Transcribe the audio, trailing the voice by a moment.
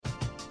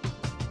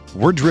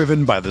We're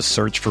driven by the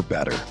search for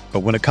better. But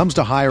when it comes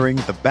to hiring,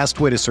 the best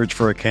way to search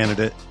for a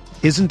candidate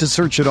isn't to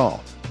search at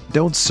all.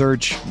 Don't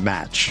search,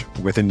 match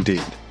with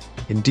Indeed.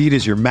 Indeed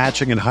is your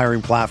matching and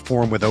hiring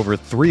platform with over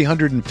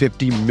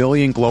 350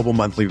 million global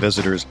monthly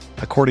visitors,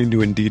 according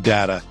to Indeed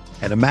data,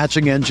 and a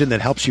matching engine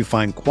that helps you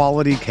find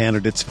quality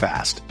candidates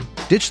fast.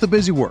 Ditch the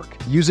busy work.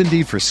 Use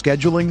Indeed for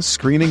scheduling,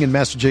 screening, and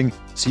messaging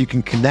so you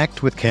can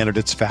connect with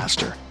candidates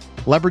faster.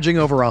 Leveraging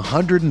over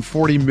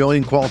 140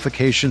 million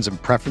qualifications and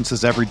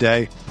preferences every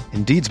day,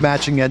 Indeed's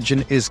matching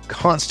engine is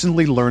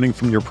constantly learning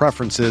from your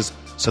preferences,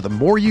 so the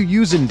more you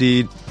use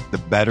Indeed, the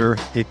better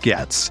it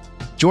gets.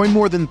 Join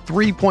more than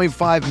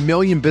 3.5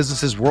 million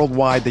businesses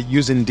worldwide that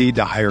use Indeed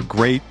to hire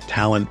great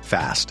talent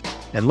fast.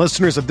 And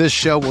listeners of this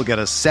show will get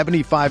a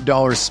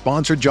 $75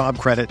 sponsored job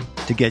credit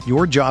to get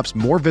your jobs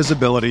more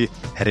visibility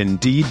at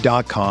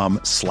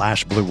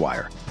Indeed.com/Blue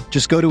Wire.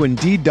 Just go to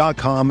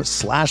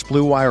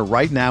Indeed.com/Blue Wire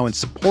right now and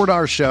support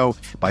our show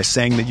by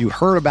saying that you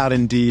heard about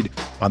Indeed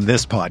on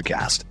this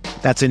podcast.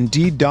 That's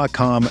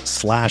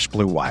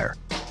Indeed.com/Blue Wire.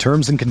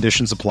 Terms and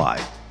conditions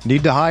apply.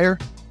 Need to hire?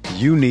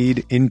 You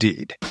need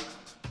Indeed.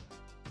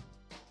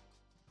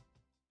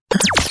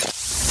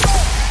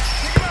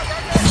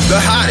 The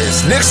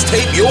hottest Knicks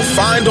tape you'll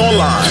find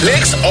online.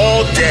 Knicks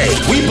all day.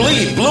 We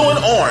bleed blue and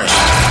orange.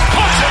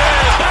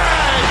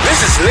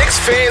 This is Knicks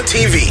Fan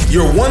TV,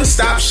 your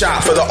one-stop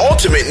shop for the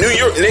ultimate New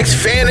York Knicks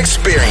fan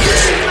experience.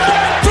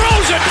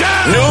 Throws it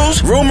down.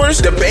 News, rumors,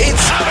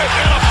 debates,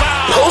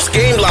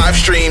 post-game live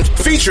streams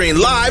featuring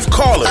live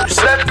callers.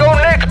 Let's go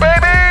Knicks,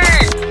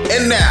 baby!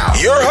 And now,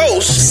 your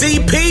host,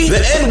 CP, the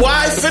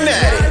NY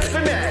Fanatic.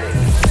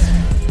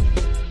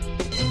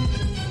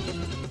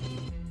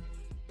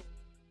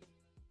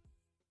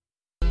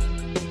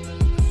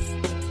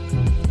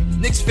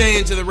 Knicks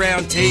fans of the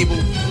Round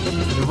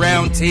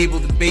Table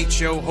debate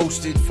show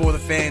hosted for the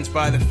fans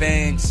by the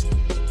fans.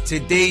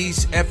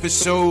 Today's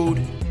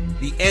episode,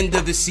 the end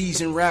of the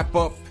season wrap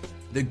up,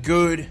 the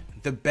good,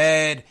 the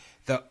bad,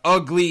 the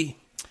ugly.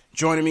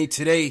 Joining me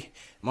today,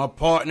 my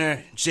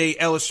partner, Jay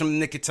Ellis from the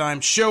Knick of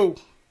Time Show,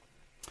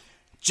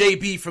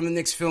 JB from the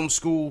Knicks Film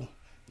School,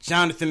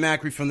 Jonathan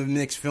Macri from the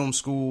Knicks Film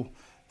School.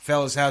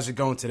 Fellas, how's it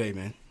going today,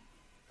 man?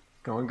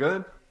 Going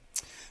good.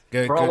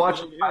 Good. We're all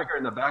watching Tiger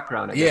in the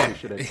background. I guess we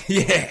should have.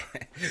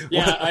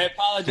 Yeah, I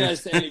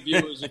apologize to any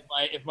viewers if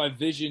my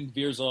vision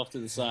veers off to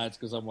the sides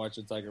because I'm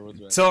watching Tiger Woods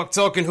right now.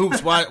 Talking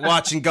hoops,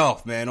 watching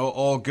golf, man.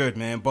 All good,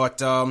 man. But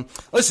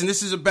listen,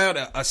 this is about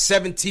a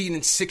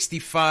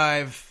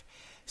 17-65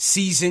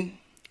 season.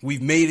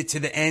 We've made it to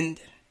the end.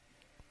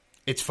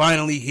 It's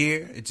finally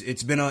here.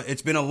 It's been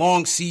a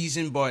long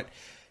season, but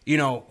you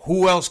know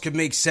who else could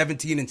make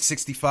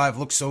 17-65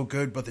 look so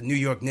good but the New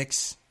York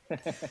Knicks?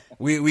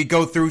 We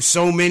go through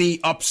so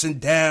many ups and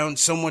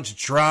downs, so much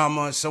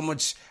drama, so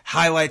much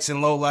highlights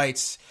and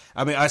lowlights.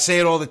 I mean, I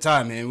say it all the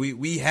time, man.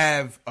 We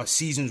have a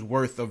season's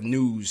worth of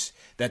news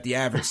that the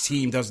average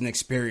team doesn't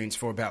experience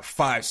for about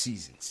 5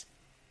 seasons.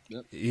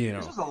 Yep. You know,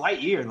 this was a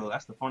light year though.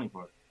 That's the funny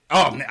part.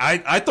 Oh man,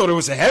 I thought it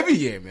was a heavy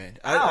year, man.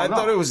 I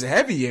thought it was a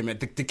heavy year, man.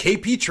 The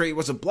KP trade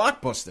was a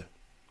blockbuster.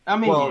 I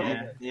mean,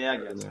 yeah, I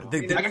guess so.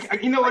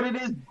 You know what it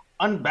is?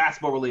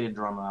 Unbasketball related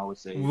drama, I would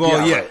say.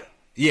 Well, yeah. Right.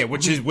 Yeah,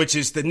 which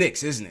is the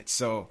Knicks, isn't it?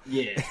 So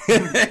yeah,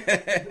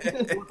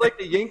 it's like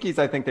the Yankees.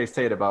 I think they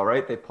say it about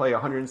right. They play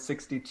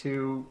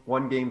 162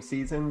 one-game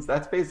seasons.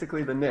 That's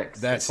basically the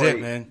Knicks. That's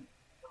it, man.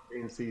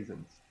 Game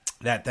seasons.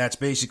 That's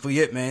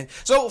basically it, man.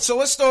 So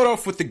let's start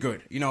off with the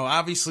good. You know,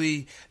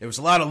 obviously there was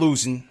a lot of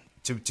losing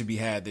to be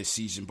had this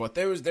season, but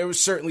there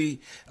was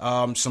certainly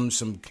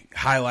some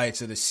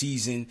highlights of the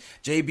season.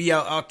 JB,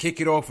 I'll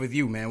kick it off with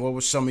you, man. What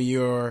were some of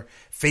your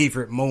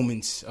favorite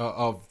moments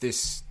of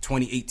this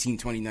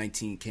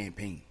 2018-2019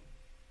 campaign?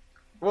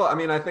 Well, I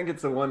mean, I think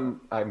it's the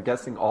one I'm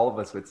guessing all of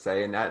us would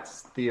say, and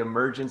that's the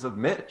emergence of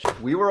Mitch.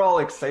 We were all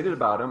excited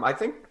about him. I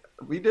think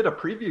we did a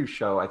preview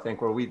show, I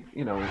think, where we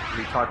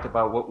talked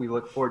about what we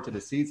look forward to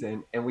the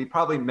season, and we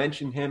probably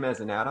mentioned him as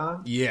an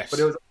add-on. Yes. But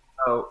it was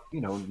about,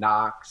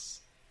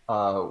 Knox,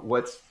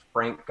 what's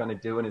Frank going to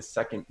do in his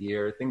second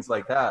year, things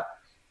like that.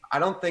 I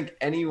don't think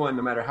anyone,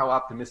 no matter how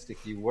optimistic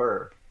you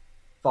were,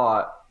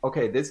 thought,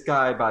 okay, this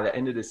guy by the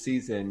end of the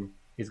season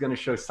is going to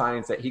show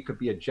signs that he could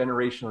be a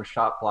generational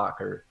shot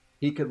blocker.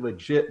 He could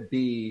legit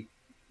be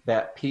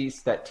that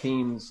piece that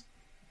teams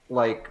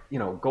like,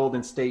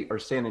 Golden State or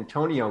San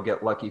Antonio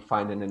get lucky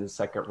finding in the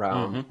second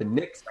round. Mm-hmm. The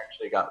Knicks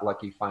actually got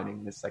lucky finding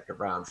in the second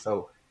round.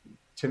 So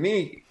to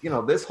me,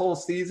 this whole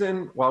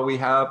season, while we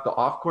have the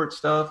off-court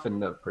stuff and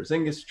the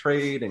Porzingis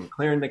trade and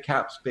clearing the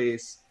cap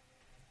space,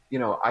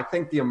 I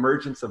think the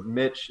emergence of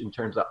Mitch in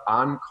terms of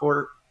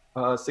on-court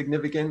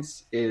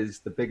significance is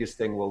the biggest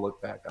thing we'll look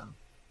back on.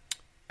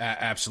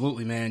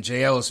 Absolutely, man.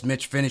 Jay Ellis,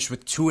 Mitch finished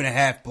with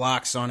 2.5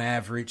 blocks on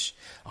average,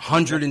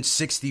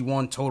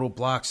 161 total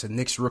blocks, a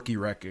Knicks rookie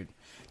record,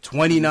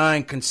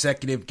 29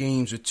 consecutive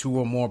games with 2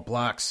 or more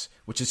blocks,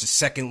 which is the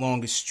second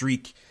longest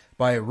streak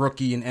by a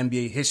rookie in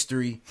NBA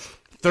history.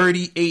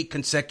 38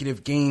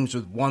 consecutive games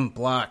with 1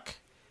 block,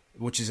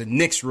 which is a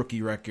Knicks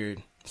rookie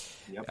record.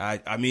 Yep.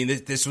 I mean,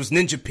 this was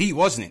Ninja Pete,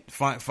 wasn't it?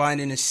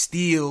 Finding a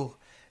steal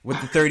with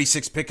the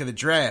 36th pick of the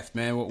draft,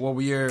 man. What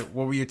were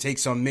your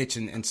takes on Mitch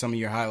and some of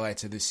your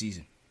highlights of this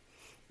season?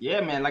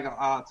 Yeah, man. Like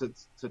to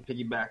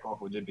piggyback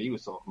off what JB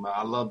was talking about,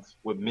 I loved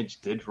what Mitch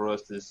did for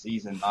us this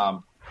season.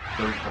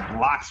 The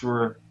blocks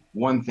were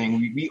one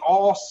thing. We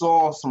all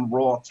saw some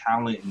raw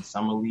talent in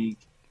summer league,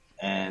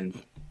 and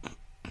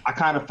I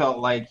kind of felt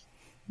like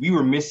we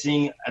were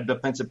missing a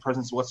defensive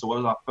presence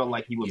whatsoever. I felt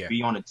like he would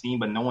be on the team,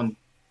 but no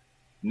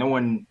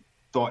one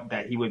thought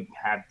that he would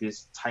have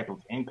this type of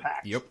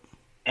impact. Yep.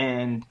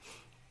 And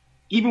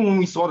even when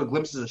we saw the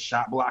glimpses of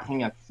shot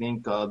blocking, I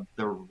think the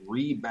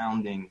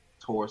rebounding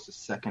towards the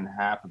second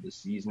half of the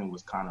season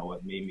was kind of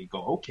what made me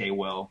go, okay,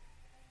 well,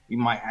 we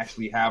might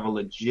actually have a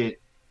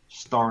legit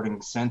starting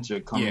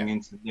center coming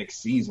into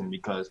next season,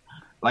 because,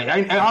 like,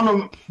 I don't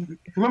know if you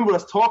remember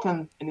us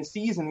talking in the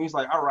season. We was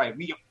like, all right,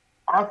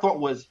 our thought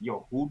was,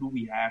 yo, who do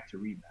we have to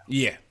rebound?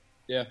 Yeah.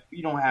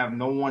 We don't have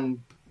no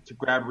one to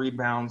grab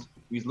rebounds.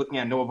 We was looking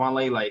at Noah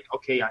Vonleh like,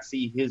 okay, I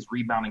see his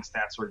rebounding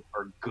stats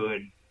are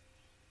good,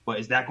 but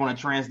is that going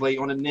to translate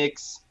on the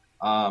Knicks?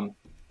 And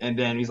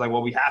then he's like,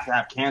 well, we have to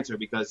have Kanter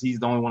because he's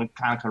the only one who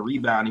kind of can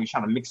rebound. And he was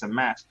trying to mix and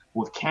match.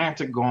 With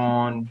Kanter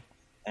gone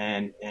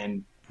and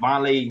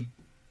Vonleh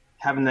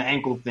having the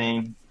ankle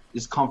thing,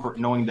 is comfort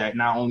knowing that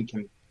not only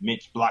can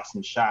Mitch block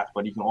some shots,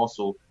 but he can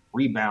also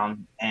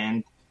rebound.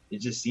 And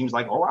it just seems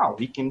like, oh, wow,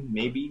 he can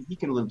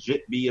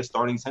legit be a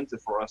starting center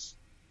for us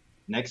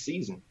next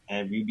season,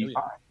 and we'd be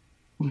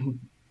fine.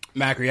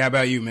 Macri, how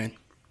about you, man?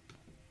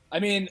 I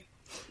mean,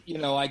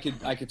 I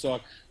could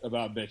talk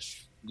about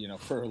Mitch,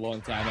 for a long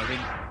time. I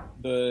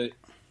think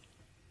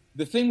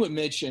the thing with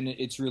Mitch, and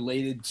it's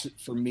related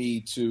for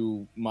me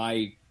to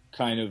my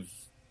kind of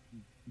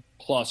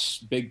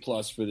big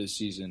plus for this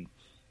season,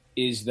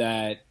 is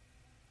that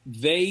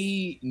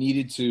the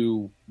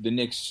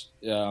Knicks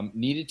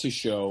needed to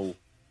show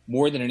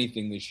more than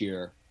anything this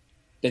year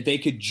that they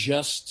could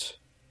just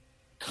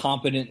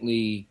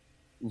competently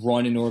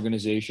run an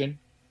organization.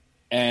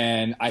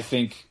 And I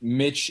think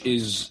Mitch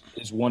is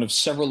one of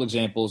several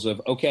examples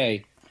of,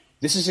 okay,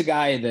 this is a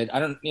guy that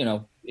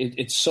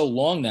it's so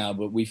long now,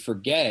 but we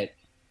forget.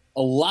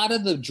 A lot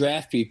of the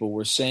draft people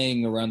were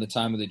saying around the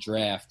time of the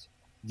draft,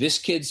 this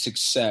kid's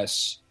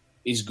success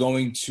is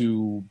going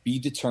to be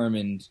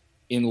determined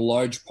in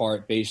large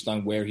part based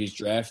on where he's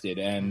drafted.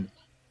 And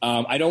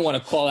I don't want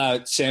to call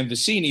out Sam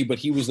Vecini, but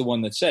he was the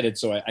one that said it,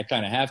 so I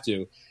kind of have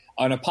to.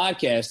 On a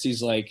podcast,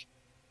 he's like,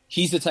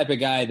 he's the type of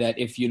guy that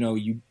if,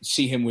 you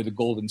see him with a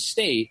Golden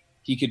State,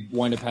 he could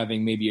wind up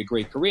having maybe a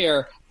great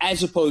career,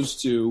 as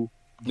opposed to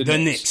the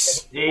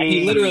Knicks. And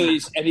he literally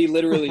used the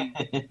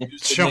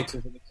Knicks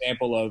as an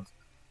example of,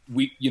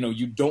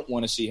 you don't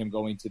want to see him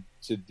going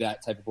to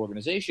that type of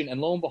organization.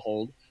 And lo and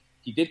behold,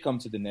 he did come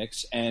to the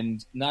Knicks,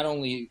 and not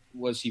only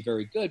was he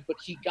very good, but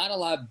he got a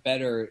lot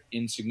better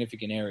in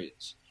significant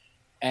areas.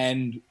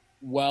 And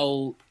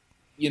while,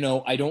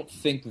 I don't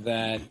think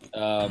that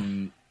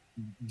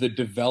the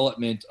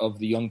development of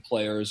the young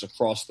players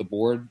across the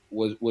board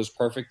was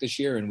perfect this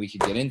year, and we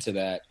could get into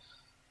that.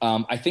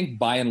 I think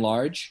by and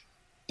large,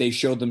 they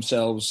showed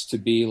themselves to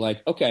be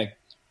like, okay,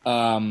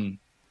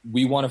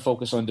 we want to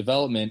focus on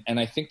development. And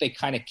I think they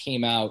kind of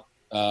came out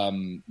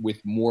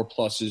with more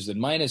pluses than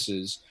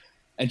minuses.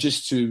 And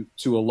just to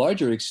a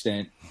larger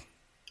extent,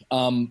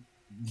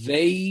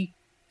 they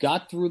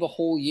got through the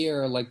whole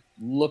year like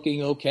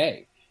looking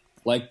okay.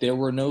 Like there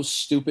were no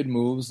stupid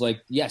moves.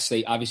 Like, yes,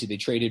 they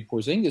traded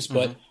Porzingis,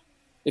 but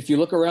if you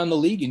look around the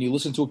league and you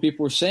listen to what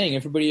people were saying,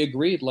 everybody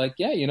agreed, like,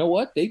 yeah, you know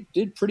what? They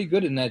did pretty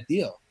good in that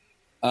deal.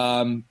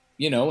 And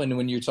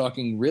when you're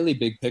talking really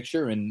big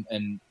picture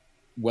and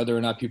whether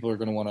or not people are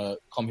going to want to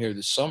come here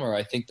this summer,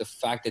 I think the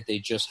fact that they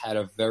just had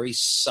a very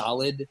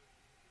solid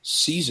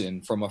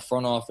season from a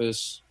front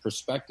office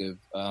perspective,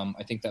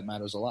 I think that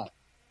matters a lot.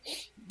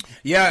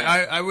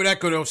 Yeah, I would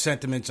echo those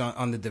sentiments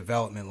on the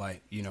development.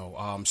 Like,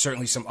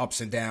 certainly some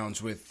ups and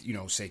downs with,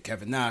 say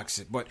Kevin Knox,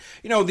 but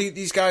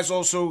these guys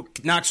also,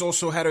 Knox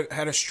also had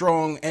a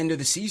strong end of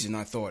the season.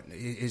 I thought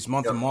his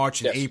month of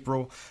March and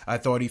April, I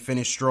thought he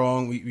finished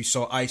strong. We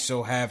saw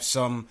ISO have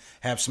some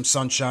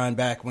sunshine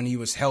back when he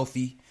was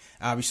healthy.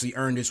 Obviously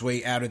earned his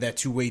way out of that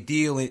two-way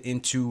deal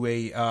into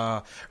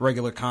a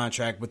regular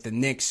contract with the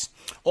Knicks.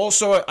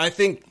 Also, I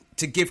think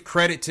to give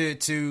credit to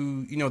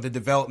the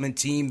development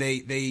team,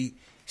 they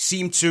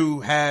seem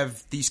to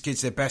have these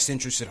kids their best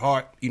interests at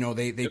heart.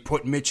 They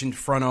put Mitch in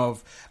front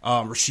of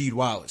Rasheed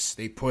Wallace.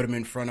 They put him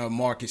in front of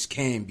Marcus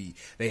Camby.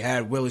 They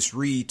had Willis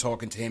Reed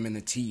talking to him in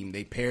the team.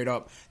 They paired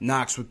up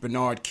Knox with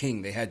Bernard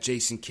King. They had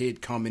Jason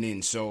Kidd coming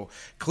in. So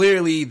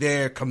clearly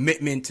their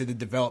commitment to the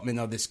development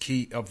of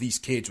these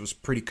kids was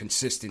pretty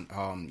consistent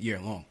year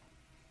long.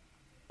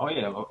 Oh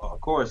yeah,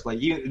 of course. Like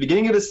the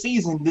beginning of the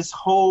season,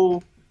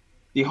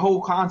 the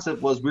whole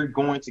concept was we're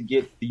going to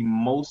get the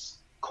most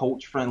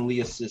coach-friendly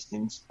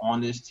assistants on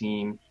this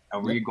team,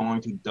 and we're going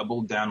to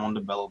double down on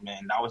development.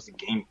 And that was the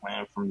game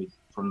plan from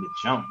the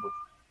jump, with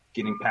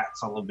getting Pat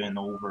Sullivan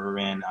over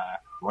and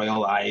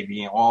Royal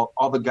Ivy and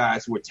all the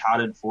guys who were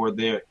touted for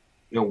their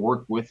they'll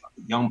work with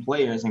young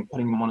players and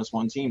putting them on this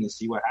one team to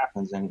see what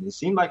happens. And it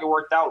seemed like it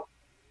worked out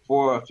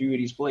for a few of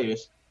these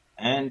players.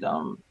 And,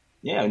 and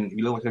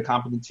we look like a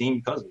competent team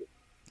because of it.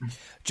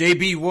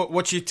 JB,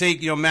 what's your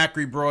take?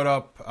 Macri brought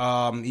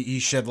up, he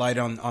shed light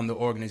on the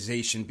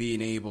organization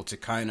being able to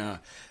kind of,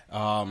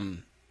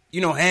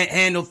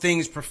 handle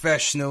things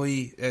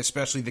professionally,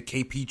 especially the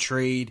KP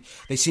trade.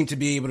 They seem to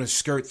be able to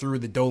skirt through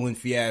the Dolan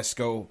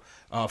fiasco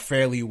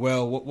fairly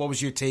well. What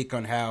was your take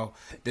on how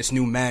this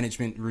new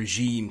management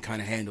regime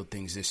kind of handled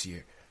things this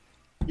year?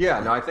 Yeah,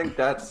 no, I think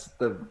that's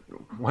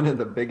one of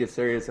the biggest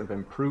areas of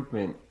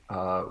improvement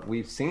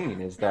we've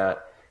seen is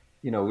that,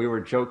 we were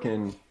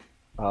joking,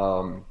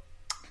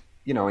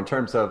 in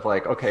terms of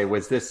like, okay,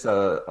 was this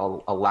a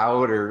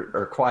loud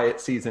or quiet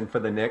season for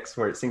the Knicks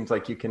where it seems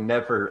like you can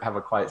never have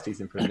a quiet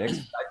season for the Knicks? I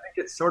think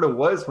it sort of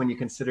was when you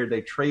consider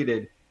they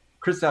traded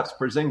Kristaps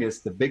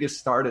Porzingis, the biggest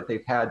star that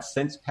they've had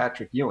since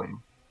Patrick Ewing.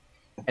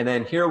 And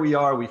then here we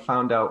are, we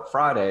found out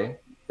Friday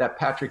that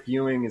Patrick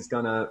Ewing is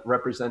going to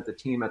represent the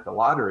team at the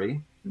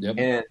lottery. Yep.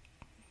 And,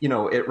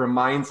 it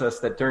reminds us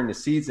that during the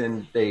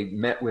season, they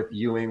met with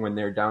Ewing when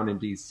they're down in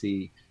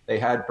D.C. They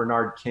had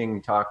Bernard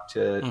King talk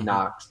to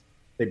Knox.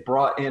 They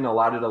brought in a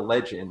lot of the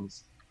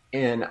legends.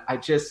 And I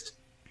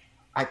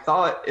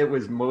thought it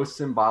was most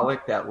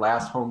symbolic that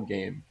last home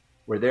game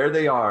where there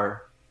they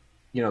are,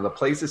 the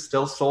place is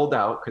still sold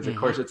out because, of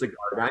course, it's a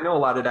Garden. I know a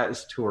lot of that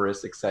is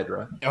tourists, et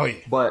cetera. Oh, yeah.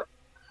 But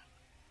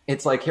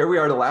it's like here we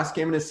are, the last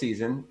game of the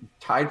season,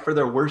 tied for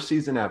their worst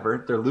season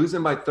ever. They're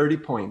losing by 30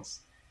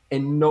 points.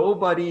 And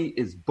nobody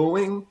is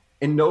booing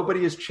and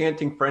nobody is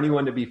chanting for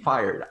anyone to be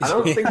fired. I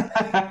don't think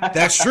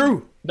that's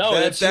true. No,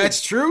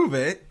 that's true,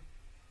 man.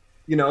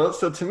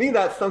 So to me,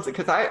 that's something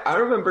because I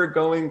remember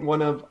going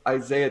one of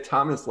Isaiah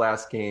Thomas'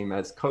 last game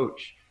as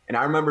coach, and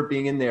I remember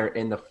being in there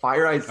and the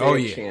Fire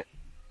Isaiah chant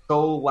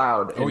so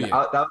loud. And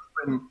that was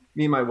when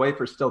me and my wife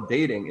were still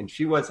dating, and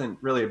she wasn't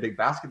really a big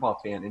basketball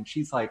fan, and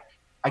she's like,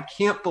 I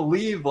can't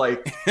believe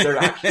like they're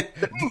actually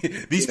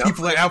these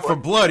people are out for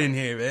blood in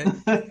here,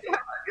 man.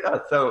 Yeah,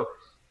 so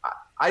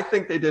I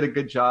think they did a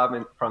good job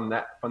from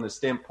the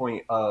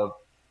standpoint of,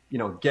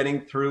 getting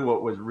through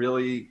what was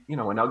really,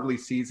 an ugly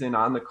season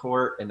on the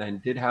court, and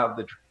then did have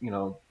the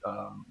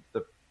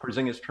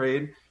Porzingis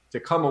trade to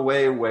come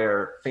away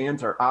where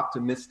fans are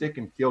optimistic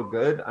and feel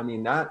good. I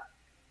mean, that's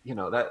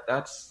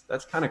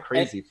kind of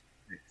crazy.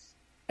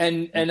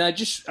 And I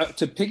just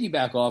to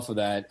piggyback off of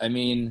that, I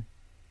mean,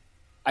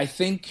 I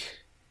think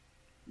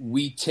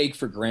we take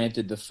for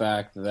granted the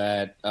fact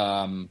that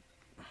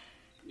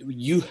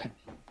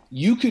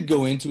you could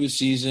go into a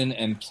season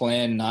and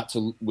plan not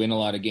to win a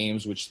lot of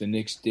games, which the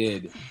Knicks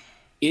did.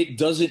 It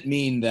doesn't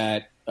mean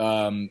that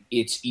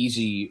it's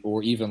easy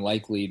or even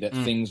likely that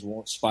things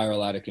won't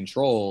spiral out of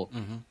control.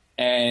 Mm-hmm.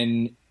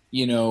 And,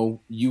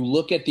 you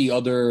look at the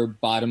other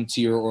bottom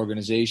tier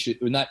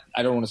organization,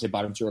 I don't want to say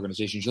bottom tier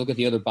organizations. You look at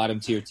the other bottom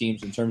tier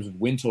teams in terms of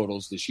win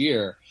totals this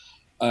year.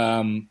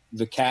 The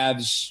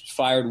Cavs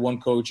fired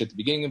one coach at the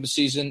beginning of the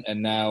season,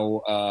 and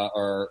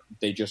now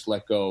they just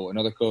let go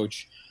another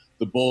coach.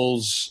 The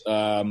Bulls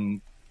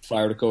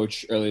fired a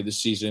coach earlier this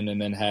season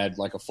and then had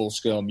like a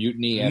full-scale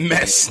mutiny.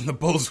 The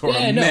Bulls were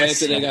a mess.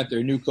 After they got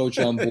their new coach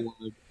on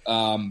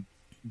board.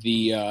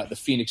 The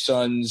Phoenix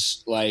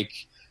Suns, like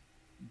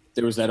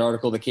there was that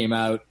article that came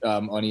out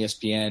on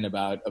ESPN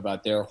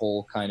about their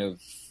whole kind of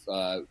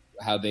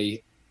how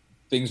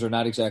things are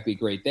not exactly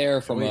great there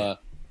from a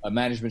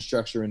management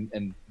structure,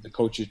 and the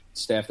coach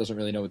staff doesn't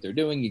really know what they're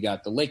doing. You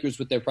got the Lakers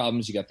with their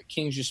problems. You got the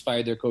Kings just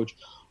fired their coach.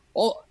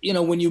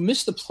 When you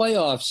miss the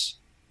playoffs,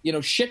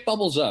 shit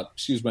bubbles up,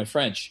 excuse my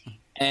French.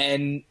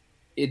 And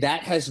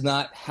that has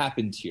not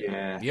happened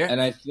here. Yeah.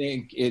 And I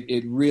think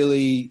it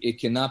really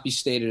cannot be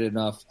stated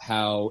enough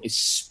how,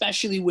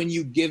 especially when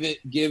you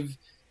give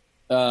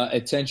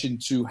attention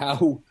to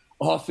how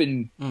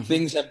often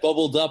things have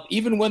bubbled up,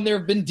 even when there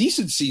have been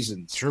decent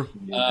seasons. True.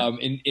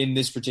 In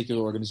this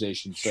particular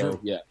organization. So,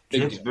 yeah.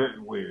 It's very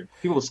weird.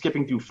 People are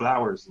skipping through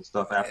flowers and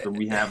stuff after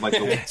we have like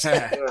the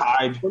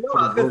tied for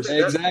the first.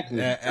 Exactly.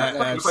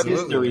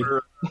 History.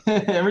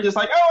 And we're just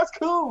like, oh, it's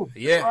cool.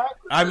 Yeah.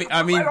 Right.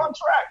 I mean, right on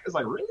track. It's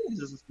like, really?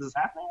 Is this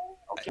happening?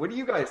 Okay. What do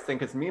you guys think?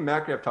 Because me and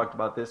Macri have talked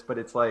about this, but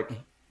it's like, do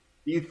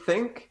you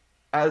think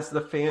as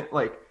the fan,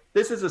 like,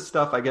 this is the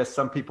stuff I guess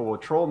some people will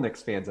troll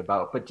Knicks fans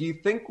about, but do you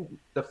think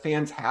the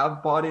fans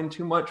have bought in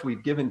too much?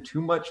 We've given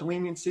too much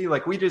leniency?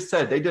 Like we just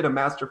said, they did a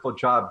masterful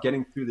job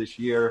getting through this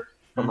year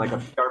from like a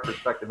PR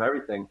perspective,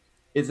 everything.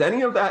 Is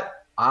any of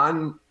that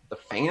on the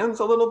fans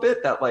a little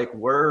bit that like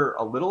we're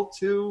a little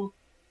too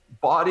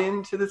bought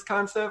into this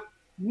concept?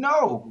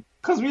 No,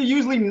 because we're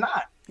usually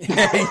not.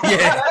 Yeah.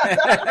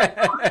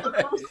 That's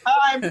the first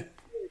time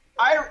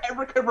I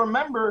ever could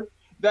remember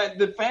that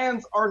the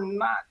fans are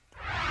not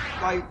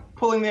like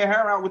pulling their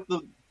hair out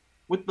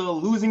with the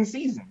losing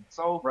season.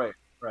 So right.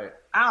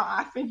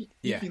 I think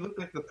Yeah. if you look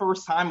like the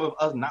first time of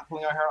us not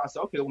pulling our hair out, I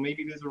said, okay, well,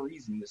 maybe there's a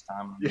reason this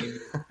time. Maybe,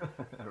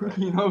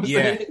 you know what I'm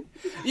saying?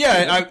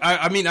 Yeah.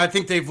 I mean, I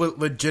think they've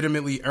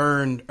legitimately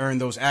earned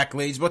those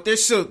accolades, but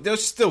there's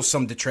still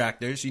some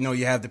detractors. You know,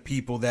 you have the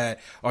people that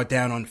are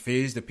down on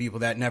Fizz, the people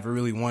that never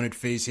really wanted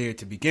Fizz here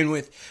to begin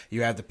with.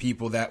 You have the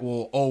people that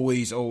will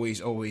always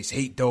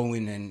hate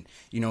Dolan, and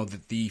you know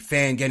the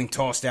fan getting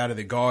tossed out of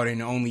the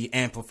Garden only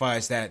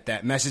amplifies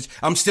that message.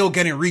 I'm still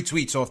getting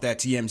retweets off that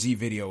TMZ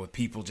video with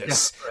people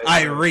just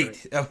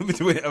irate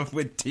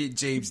with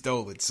James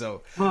Dolan.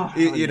 So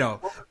you know,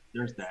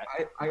 there's that.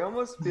 I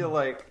almost feel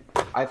like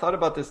I thought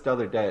about this the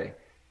other day.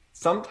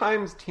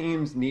 Sometimes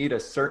teams need a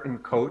certain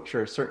coach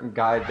or a certain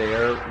guy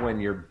there when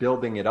you're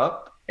building it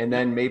up, and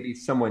then maybe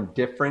someone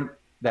different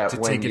that to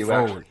when take it you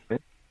forward. actually.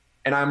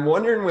 And I'm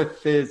wondering with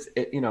Fizz,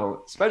 you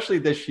know, especially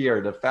this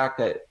year, the fact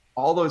that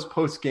all those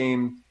post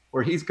game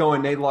where he's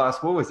going, they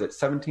lost, what was it,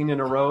 17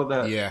 in a row?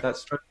 That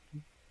struck.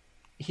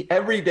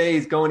 Every day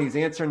he's going, he's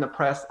answering the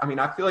press. I mean,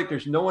 I feel like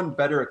there's no one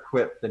better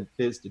equipped than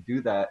Fizz to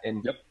do that.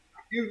 And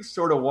you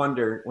sort of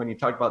wonder when you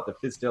talk about the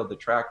Fizdale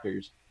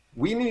detractors,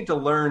 we need to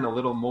learn a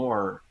little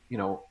more, you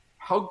know,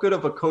 how good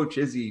of a coach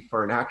is he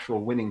for an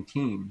actual winning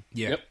team?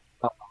 Yep.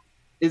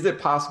 Is it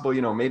possible,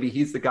 you know, maybe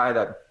he's the guy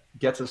that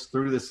gets us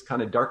through this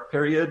kind of dark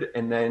period,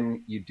 and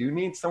then you do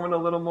need someone a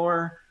little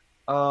more,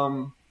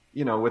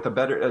 you know, with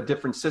a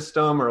different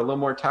system or a little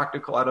more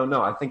tactical. I don't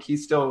know. I think he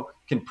still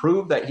can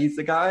prove that he's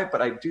the guy,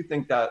 but I do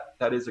think that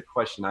is a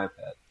question I've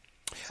had.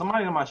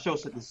 Somebody on my show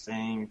said the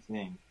same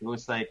thing. It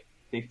was like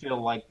they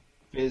feel like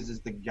Fizz is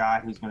the guy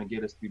who's going to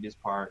get us through this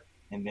part,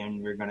 and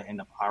then we're going to end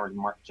up hiring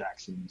Mark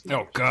Jackson.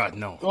 Oh God,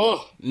 no!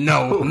 Oh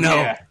no!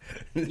 Yeah,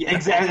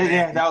 exactly.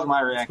 Yeah, that was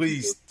my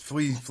reaction.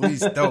 Please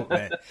don't,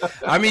 man.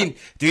 I mean,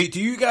 do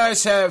you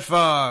guys have?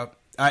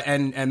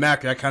 And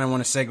Mac, I kind of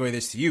want to segue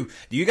this to you.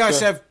 Do you guys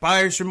have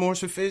buyer's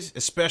remorse with Fizz?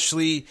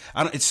 Especially,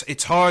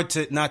 it's hard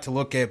to not to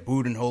look at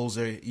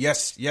Budenholzer.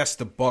 Yes,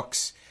 the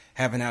Bucks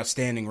have an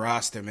outstanding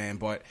roster, man,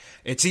 but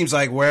it seems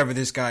like wherever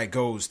this guy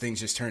goes, things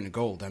just turn to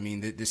gold. I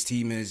mean, this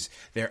team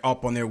they're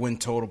up on their win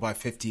total by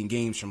 15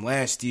 games from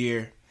last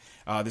year.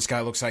 This guy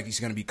looks like he's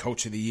going to be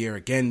coach of the year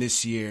again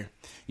this year.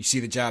 You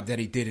see the job that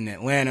he did in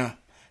Atlanta,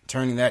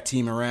 turning that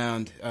team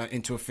around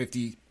into a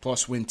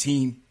 50-plus win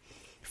team.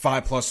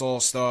 5+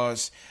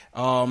 All-Stars.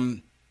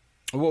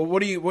 What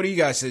do you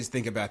guys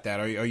think about that?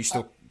 Are you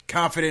still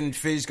confident in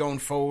Fizz going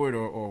forward,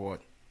 or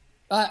what?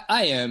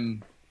 I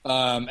am.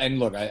 And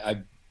look,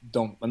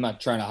 I'm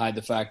not trying to hide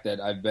the fact that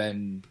I've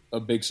been a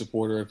big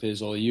supporter of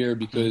his all year,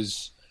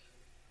 because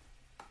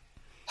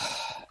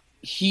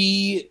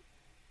the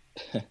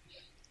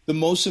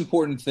most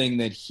important thing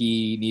that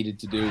he needed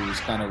to do is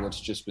kind of what's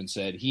just been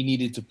said. He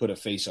needed to put a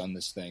face on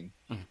this thing.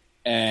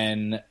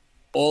 And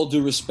all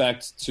due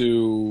respect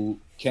to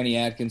Kenny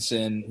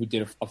Atkinson, who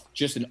did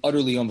just an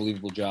utterly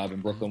unbelievable job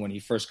in Brooklyn when he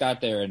first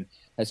got there and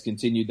has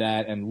continued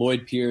that, and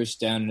Lloyd Pierce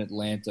down in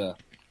Atlanta.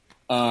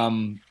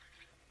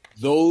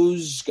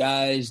 Those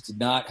guys did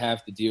not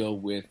have to deal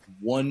with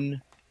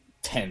 1/10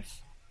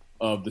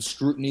 of the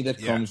scrutiny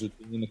that comes with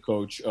being the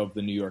coach of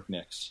the New York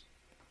Knicks.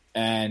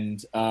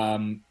 And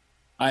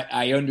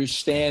I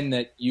understand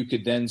that you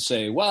could then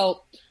say,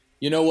 well,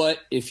 you know what?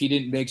 If he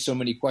didn't make so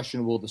many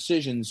questionable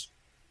decisions,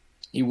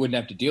 he wouldn't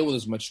have to deal with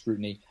as much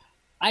scrutiny.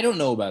 I don't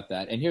know about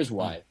that, and here's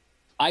why.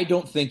 I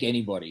don't think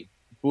anybody,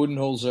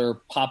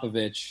 Budenholzer,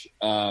 Popovich,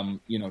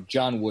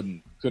 John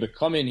Wooden, could have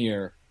come in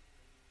here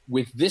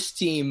with this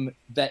team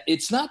that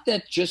it's not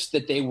that just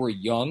that they were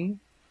young.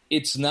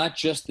 It's not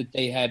just that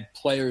they had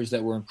players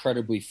that were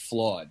incredibly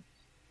flawed.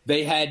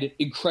 They had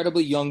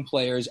incredibly young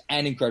players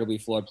and incredibly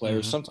flawed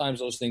players. Mm-hmm. Sometimes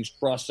those things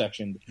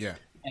cross-sectioned. Yeah.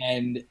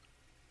 And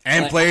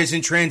players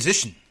in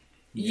transition.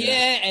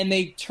 Yeah, and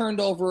they turned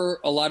over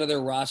a lot of their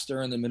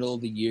roster in the middle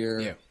of the year.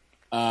 Yeah.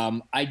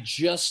 I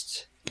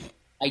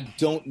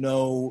don't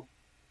know.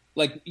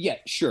 Like, yeah,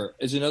 sure.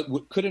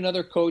 Could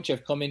another coach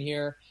have come in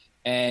here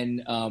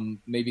and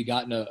maybe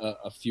gotten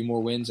a few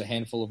more wins, a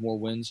handful of more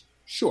wins?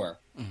 Sure.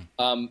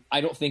 Mm-hmm.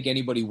 I don't think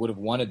anybody would have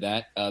wanted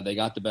that. They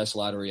got the best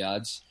lottery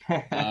odds,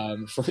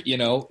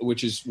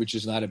 which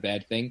is not a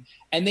bad thing.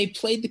 And they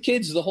played the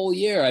kids the whole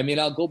year. I mean,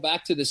 I'll go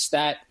back to the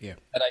stat that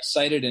I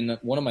cited in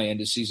one of my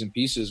end of season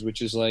pieces,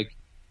 which is like,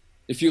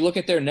 if you look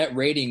at their net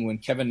rating when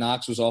Kevin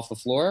Knox was off the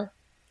floor,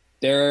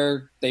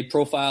 they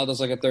profiled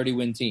as like a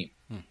 30-win team.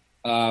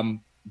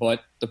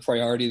 But the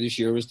priority this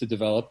year was to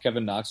develop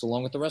Kevin Knox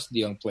along with the rest of the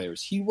young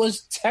players. He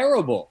was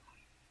terrible,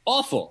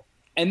 awful.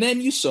 And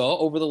then you saw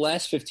over the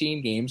last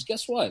 15 games,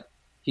 guess what?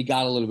 He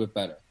got a little bit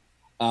better.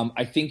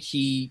 I think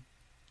he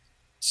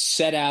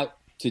set out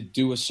to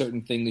do a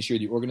certain thing this year.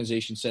 The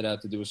organization set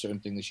out to do a certain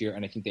thing this year,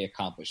 and I think they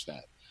accomplished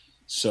that.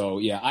 So,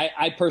 yeah,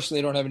 I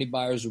personally don't have any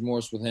buyer's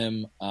remorse with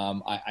him.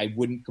 I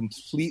wouldn't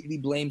completely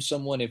blame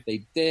someone if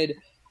they did.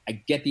 I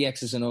get the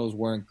X's and O's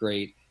weren't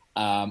great.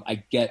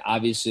 I get,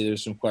 obviously,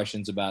 there's some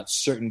questions about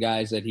certain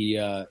guys that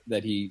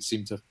he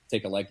seemed to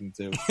take a liking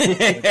to. other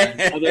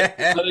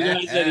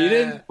guys that he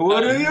didn't.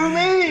 What do you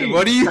mean?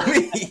 What do you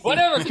mean?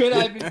 Whatever could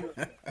I be?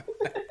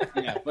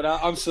 Yeah, but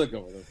I'm still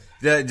going with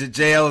him.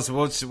 Jay Ellis,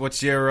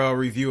 what's your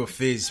review of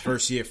Fizz,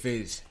 first year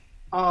Fizz?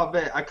 Oh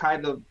man, I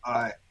kind of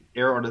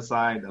err on the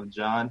side of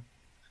John.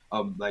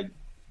 I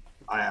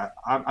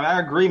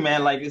agree,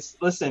 man. Like,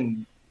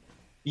 listen,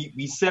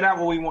 we set out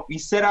what we want. We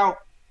set out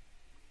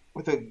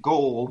with a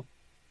goal,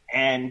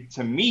 and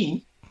to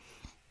me,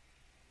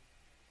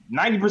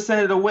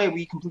 90% of the way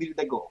we completed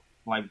that goal.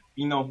 Like,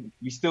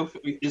 it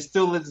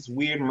still is this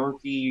weird,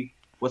 murky,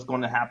 what's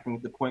going to happen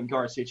with the point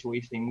guard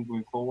situation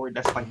moving forward.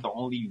 That's like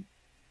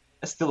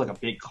that's still like a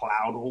big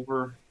cloud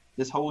over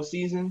this whole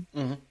season.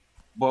 Mm-hmm.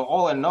 But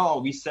all in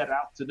all, we set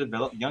out to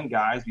develop young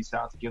guys. We set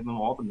out to give them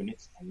all the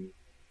minutes, and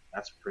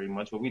that's pretty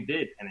much what we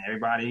did. And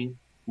everybody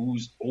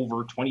who's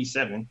over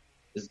 27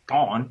 is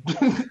gone,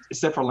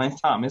 except for Lance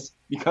Thomas,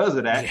 because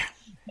of that.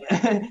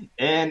 Yeah.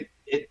 and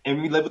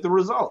we live with the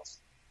results.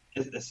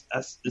 It's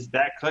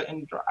that cut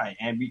and dry,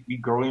 and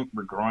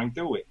we're growing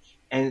through it.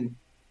 And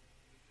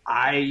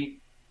I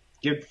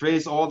give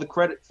Fizz all the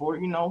credit for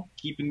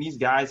keeping these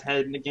guys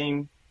head in the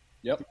game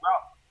throughout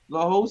the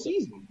whole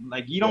season.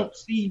 Like, you don't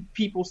see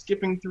people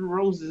skipping through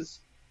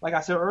roses, like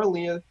I said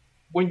earlier,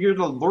 when you're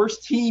the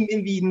worst team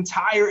in the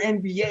entire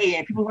NBA,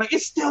 and people are like,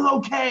 it's still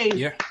okay.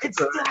 Yeah, it's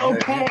still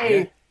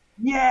okay.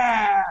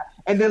 Yeah.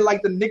 And then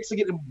like the Knicks are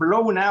getting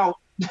blown out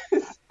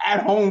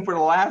at home for the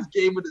last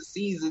game of the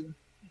season.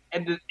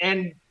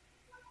 And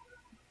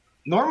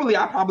normally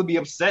I'd probably be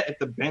upset if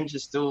the bench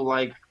is still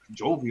like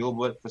jovial,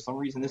 but for some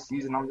reason this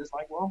season I'm just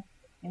like, well,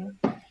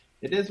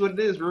 it is what it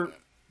is.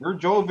 We're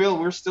jovial.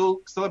 We're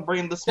still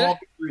celebrating the small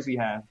victories we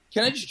have.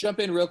 Can I just jump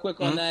in real quick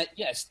on that?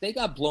 Yes, they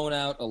got blown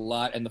out a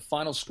lot, and the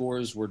final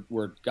scores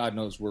were God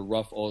knows were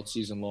rough all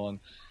season long.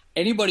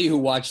 Anybody who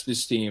watched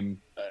this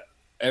team,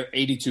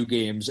 82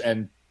 games,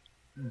 and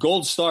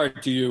gold star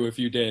to you if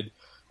you did,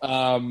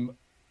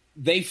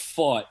 they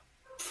fought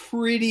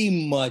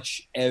pretty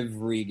much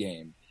every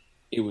game.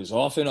 It was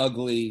often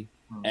ugly,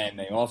 and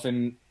they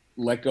often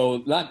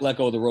not let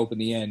go of the rope in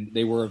the end.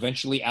 They were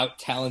eventually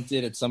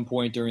out-talented at some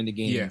point during the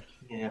game.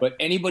 Yeah. But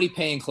anybody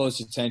paying close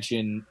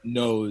attention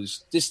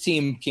knows this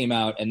team came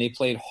out and they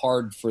played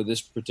hard for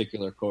this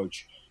particular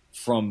coach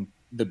from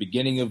the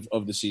beginning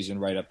of the season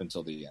right up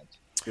until the end.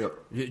 Yep.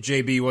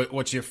 JB,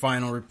 what's your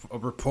final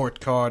report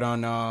card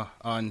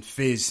on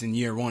Fizz in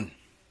year one?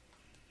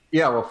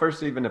 Yeah, well,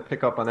 first, even to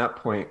pick up on that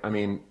point, I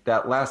mean,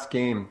 that last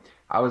game,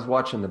 I was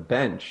watching the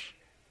bench,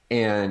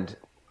 and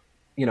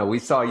we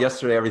saw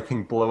yesterday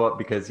everything blow up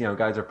because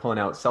guys are pulling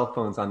out cell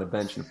phones on the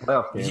bench in the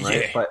playoff game,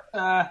 right? But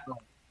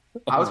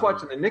I was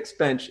watching the Knicks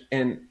bench,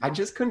 and I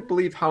just couldn't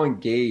believe how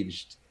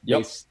engaged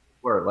they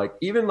were. Like,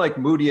 even like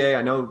Moutier,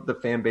 I know the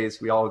fan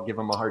base, we all give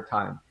him a hard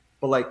time,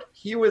 but like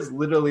he was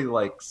literally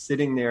like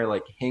sitting there,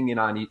 like hanging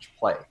on each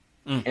play.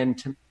 And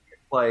to me,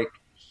 like,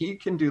 he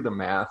can do the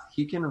math.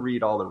 He can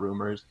read all the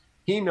rumors.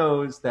 He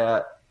knows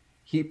that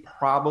he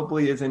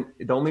probably isn't –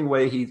 the only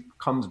way he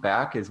comes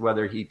back is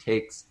whether he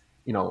takes,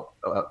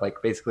 like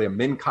basically a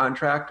min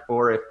contract,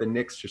 or if the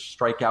Knicks just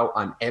strike out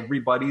on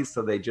everybody,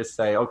 so they just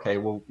say, okay,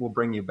 we'll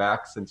bring you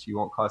back since you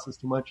won't cost us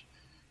too much.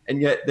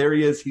 And yet there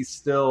he is. He's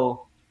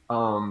still,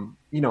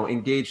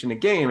 engaged in the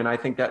game. And I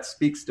think that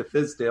speaks to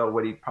Fizdale,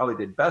 what he probably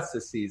did best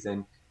this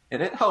season.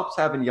 And it helps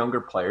having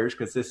younger players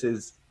because this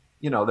is –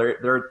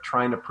 they're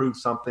trying to prove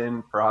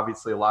something. For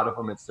obviously a lot of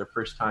them, it's their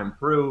first time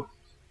through.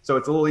 So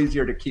it's a little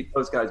easier to keep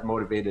those guys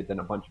motivated than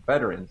a bunch of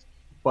veterans.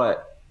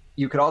 But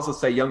you could also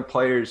say young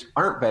players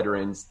aren't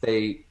veterans.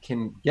 They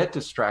can get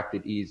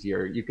distracted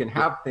easier. You can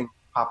have things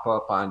pop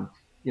up on,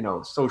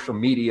 social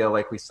media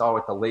like we saw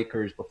with the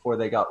Lakers before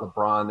they got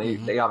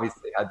LeBron. They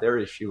obviously had their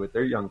issue with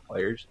their young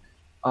players.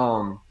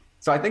 So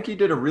I think he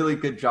did a really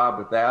good job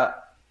with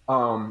that.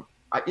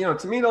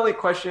 To me, the only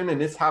question,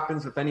 and this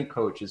happens with any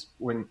coach, is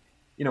when –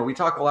 we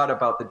talk a lot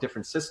about the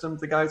different systems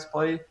the guys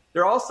play.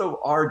 There also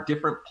are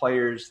different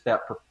players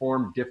that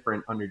perform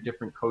different under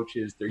different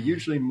coaches. They're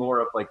usually more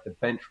of like the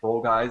bench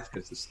role guys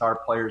because the star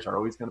players are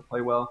always going to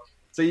play well.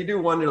 So you do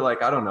wonder,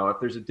 like, I don't know, if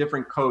there's a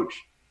different coach,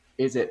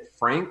 is it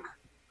Frank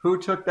who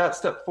took that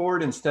step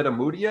forward instead of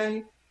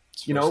Moutier?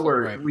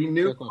 Where we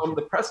knew from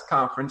the press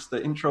conference,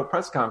 the intro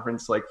press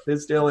conference, like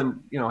Fizdale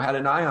and, had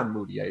an eye on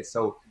Moutier.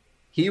 So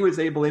he was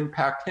able to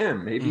impact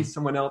him. Maybe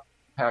someone else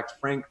impacts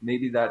Frank.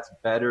 Maybe that's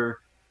better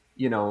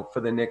for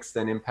the Knicks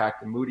than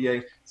impact and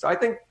Moutier. So I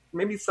think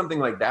maybe something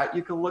like that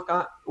you can look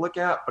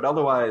at, but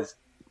otherwise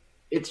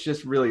it's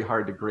just really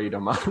hard to grade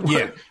them on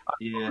what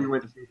we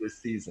went through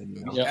this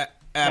season.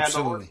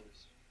 Absolutely.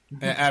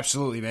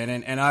 Absolutely,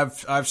 man. And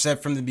I've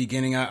said from the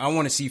beginning, I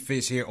want to see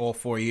Fizz here all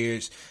 4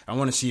 years. I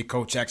want to see a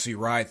coach actually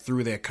ride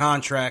through their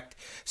contract,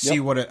 see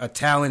what a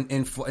talent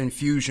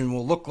infusion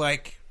will look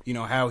like.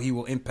 How he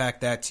will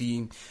impact that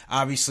team.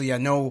 Obviously, I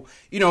know,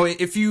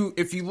 if you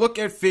look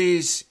at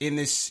Fizz in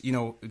this,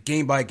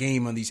 game by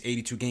game on these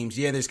 82 games,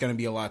 there's going to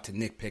be a lot to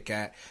nitpick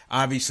at.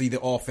 Obviously,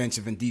 the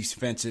offensive and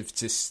defensive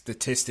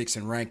statistics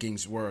and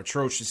rankings were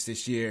atrocious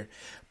this year.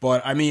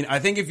 But, I mean, I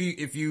think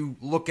if you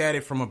look at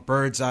it from a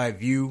bird's eye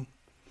view,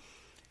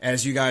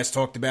 as you guys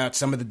talked about,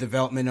 some of the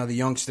development of the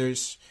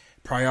youngsters,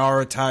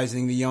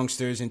 prioritizing the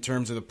youngsters in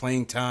terms of the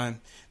playing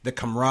time, the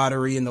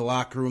camaraderie in the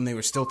locker room. They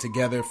were still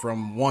together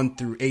from 1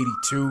 through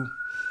 82.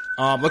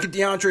 Look at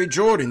DeAndre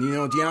Jordan. You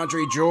know,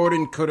 DeAndre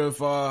Jordan could have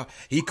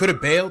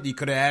bailed. He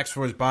could have asked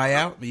for his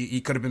buyout.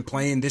 He could have been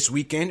playing this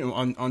weekend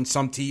on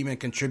some team and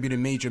contributed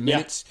major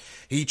minutes.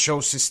 Yeah. He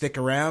chose to stick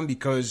around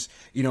because,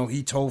 you know,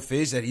 he told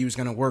Fizz that he was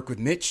going to work with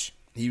Mitch.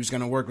 He was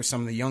going to work with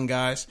some of the young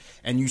guys,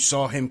 and you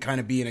saw him kind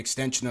of be an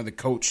extension of the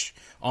coach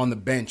on the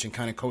bench and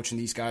kind of coaching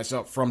these guys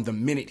up from the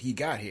minute he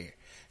got here.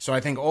 So I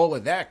think all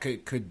of that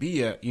could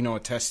be a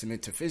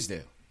testament to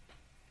Fizdale.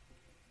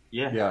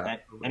 Yeah.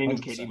 And he knew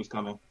KD was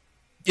coming.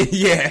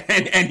 Yeah,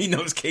 and he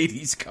knows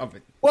KD's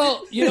coming.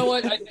 Well, you know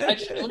what?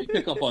 Let me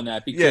pick up on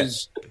that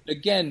because,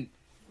 again,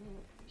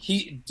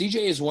 DJ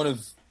is one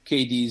of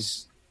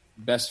KD's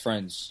best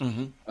friends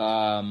in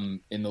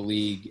the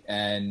league,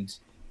 and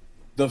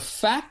the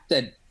fact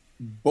that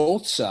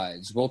both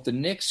sides, both the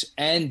Knicks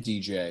and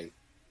DJ,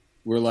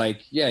 were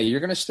like, "Yeah,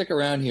 you're going to stick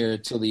around here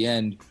till the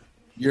end.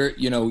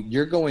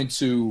 You're going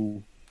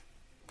to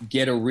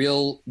get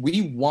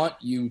we want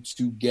you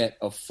to get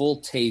a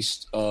full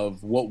taste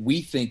of what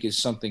we think is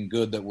something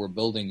good that we're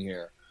building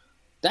here."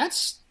 That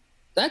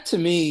to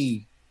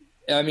me,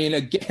 I mean,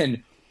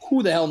 again,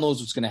 who the hell knows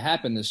what's going to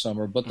happen this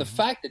summer? But the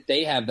fact that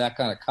they have that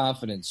kind of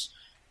confidence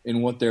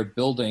in what they're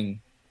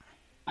building,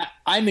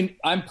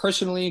 I'm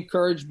personally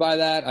encouraged by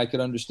that. I could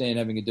understand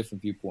having a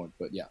different viewpoint,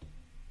 but yeah.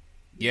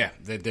 Yeah,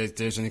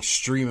 there's an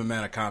extreme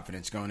amount of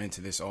confidence going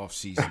into this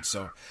offseason.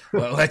 So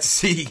let's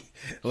see.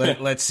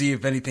 Let's see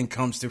if anything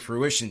comes to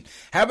fruition.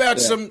 How about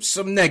some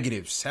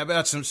negatives? How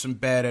about some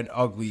bad and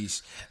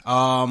uglies?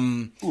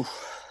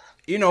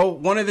 You know,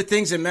 one of the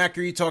things that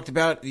Macri talked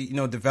about, you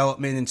know,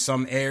 development in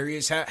some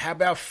areas. How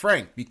about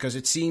Frank? Because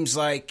it seems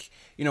like,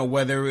 you know,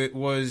 whether it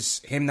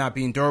was him not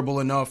being durable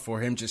enough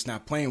or him just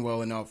not playing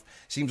well enough,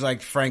 seems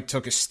like Frank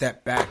took a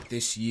step back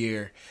this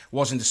year.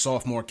 Wasn't the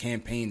sophomore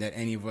campaign that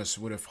any of us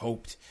would have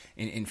hoped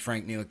in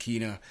Frank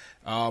Ntilikina.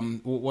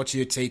 What's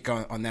your take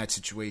on that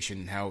situation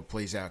and how it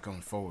plays out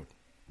going forward?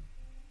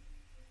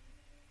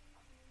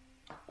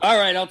 All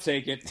right, I'll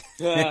take it.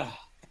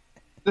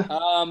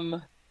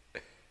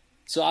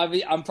 So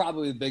I'm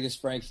probably the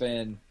biggest Frank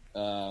fan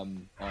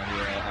on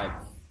here.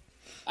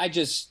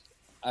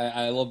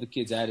 I love the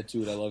kid's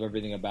attitude. I love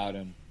everything about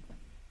him.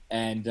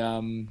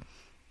 And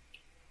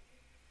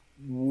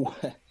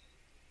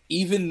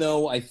even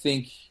though I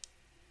think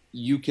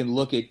you can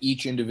look at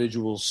each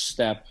individual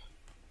step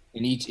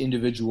and each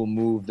individual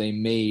move they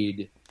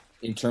made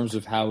in terms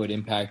of how it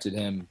impacted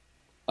him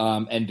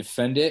and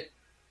defend it,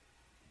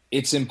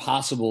 it's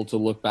impossible to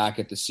look back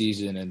at the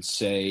season and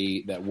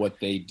say that what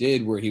they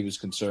did where he was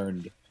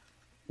concerned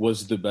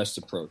was the best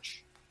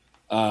approach.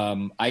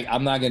 I'm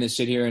not going to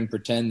sit here and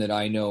pretend that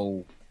I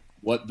know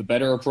what the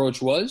better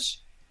approach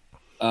was.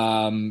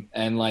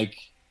 And like,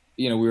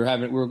 you know, we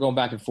were going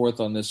back and forth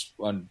on this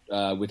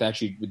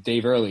with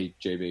Dave Early,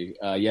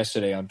 JB,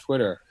 yesterday on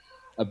Twitter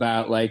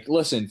about like,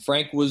 listen,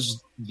 Frank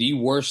was the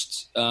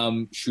worst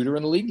shooter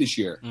in the league this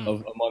year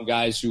among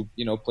guys who,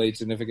 you know, played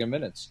significant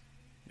minutes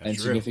and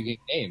significant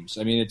games.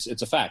 I mean,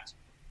 it's a fact.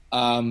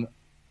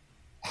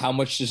 How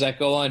much does that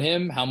go on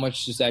him? How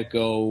much does that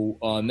go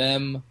on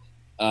them?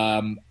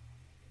 I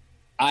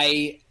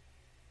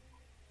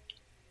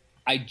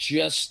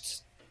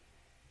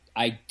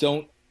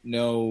don't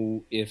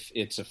know if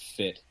it's a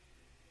fit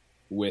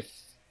with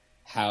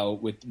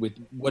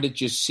what it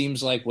just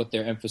seems like, what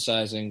they're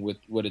emphasizing, with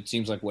what it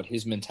seems like what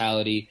his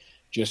mentality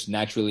just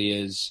naturally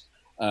is.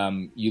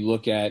 You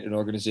look at an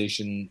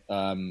organization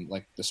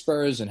like the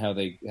Spurs and how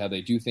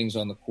they do things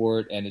on the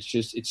court, and it's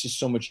just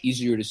so much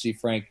easier to see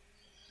Frank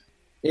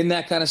in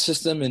that kind of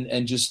system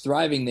and just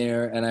thriving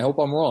there. And I hope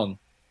I'm wrong.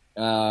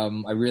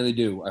 I really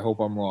do. I hope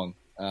I'm wrong.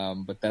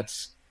 But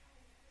that's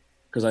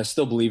because I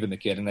still believe in the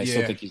kid, and I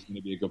still think he's going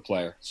to be a good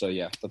player. So,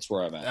 yeah, that's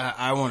where I'm at.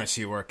 I want to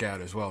see it work out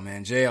as well,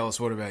 man. Jay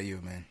Ellis, what about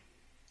you, man?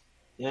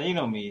 Yeah, you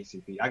know me,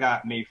 CP. I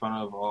got made fun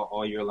of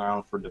all year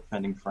long for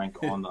defending Frank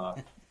on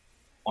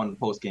the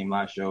post-game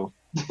live show.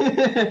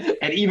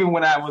 And even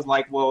when I was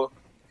like, well,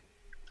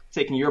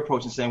 taking your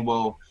approach and saying,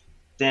 well,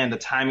 damn, the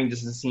timing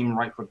doesn't seem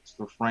right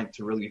for Frank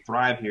to really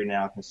thrive here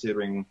now,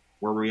 considering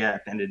where we're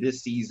at the end of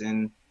this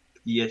season,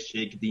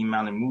 ESJ,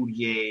 Kadeem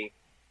Moutier,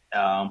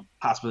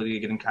 possibility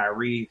of getting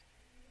Kyrie.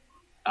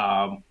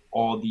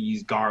 All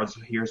these guards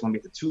here is going to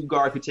be the two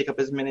guards who take up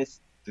his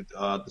minutes,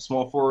 the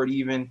small forward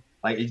even.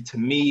 Like, to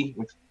me,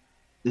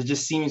 it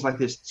just seems like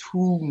there's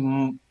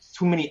too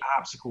many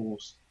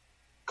obstacles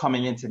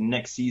coming into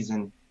next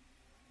season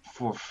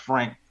for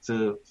Frank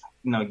to,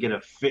 you know, get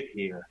a fit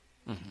here.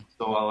 Mm-hmm.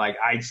 So, like,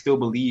 I still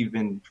believe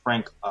in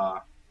Frank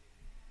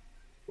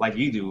like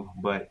you do,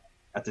 but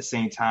at the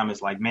same time,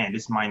 it's like, man,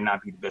 this might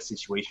not be the best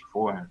situation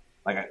for him.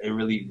 Like, you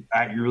really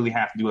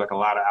have to do, like, a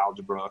lot of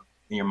algebra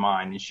in your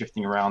mind and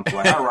shifting around to,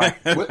 like, all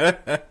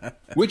right.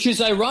 Which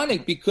is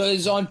ironic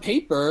because on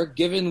paper,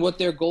 given what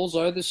their goals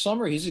are this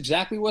summer, he's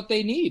exactly what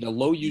they need. A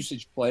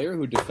low-usage player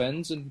who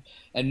defends and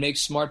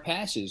makes smart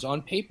passes.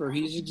 On paper,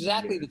 he's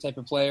exactly the type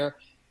of player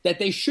that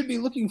they should be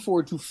looking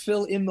for to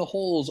fill in the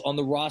holes on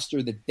the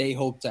roster that they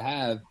hope to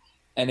have.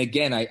 And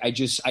again, I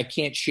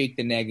can't shake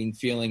the nagging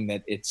feeling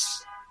that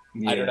it's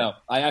I don't know.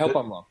 I hope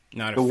I'm wrong.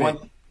 Not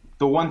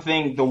the one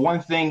thing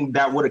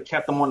that would have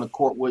kept him on the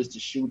court was the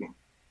shooting.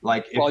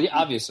 Like,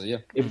 obviously, yeah.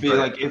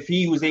 If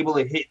he was able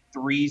to hit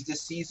threes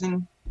this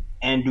season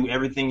and do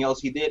everything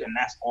else he did, and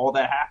that's all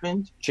that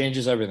happened,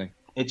 changes everything.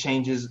 It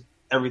changes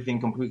everything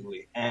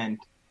completely.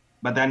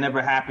 But that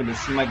never happened. It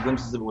seemed like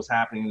glimpses of it was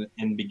happening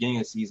in the beginning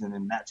of the season,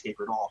 and that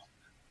tapered off.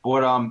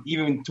 But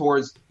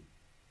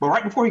but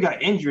right before he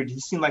got injured, he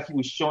seemed like he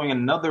was showing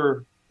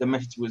another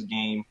dimension to his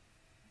game.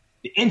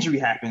 The injury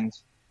happened,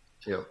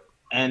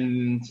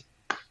 and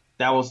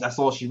that's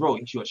all she wrote.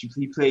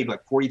 He played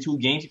like 42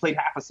 games. He played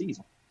half a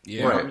season. Yeah,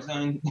 you know what I'm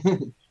saying?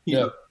 He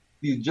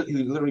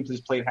literally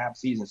just played half a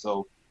season.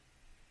 So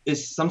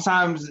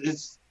sometimes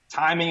it's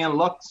timing and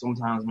luck.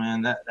 Sometimes,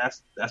 man,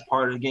 that's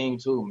part of the game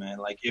too, man.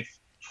 Like if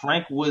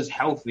Frank was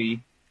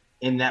healthy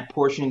in that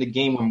portion of the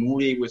game when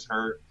Moody was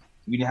hurt,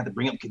 we didn't have to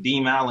bring up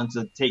Kadeem Allen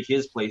to take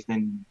his place,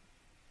 then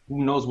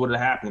who knows what would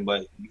have happened.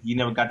 But he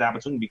never got the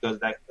opportunity because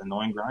of that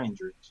annoying groin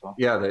injury. So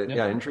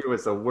injury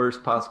was the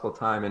worst possible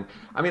time. And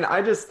I mean,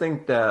 I just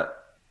think that,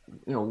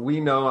 we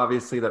know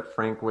obviously that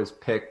Frank was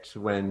picked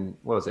when,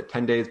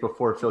 10 days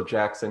before Phil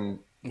Jackson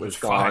was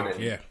gone.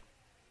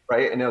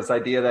 Right. And it was the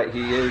idea that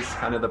he is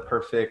kind of the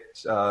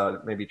perfect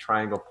maybe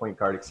triangle point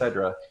guard, et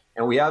cetera.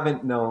 And we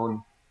haven't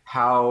known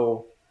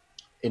how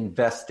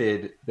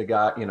invested the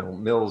guy,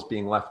 Mills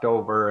being left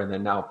over and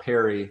then now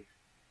Perry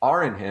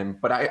are in him.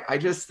 But I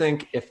just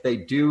think if they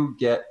do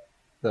get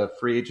the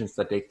free agents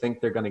that they think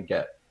they're going to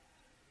get,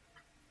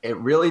 it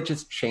really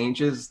just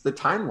changes the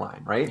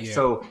timeline, right? Yeah.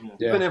 So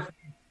even if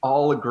we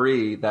all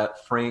agree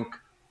that Frank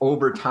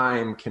over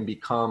time can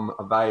become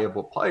a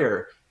valuable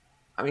player,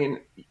 I mean,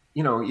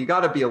 you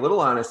got to be a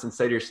little honest and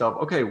say to yourself,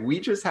 okay, we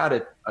just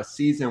had a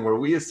season where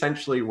we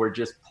essentially were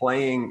just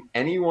playing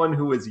anyone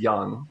who was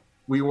young.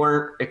 We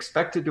weren't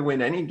expected to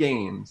win any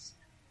games,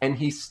 and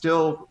he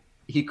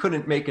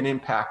couldn't make an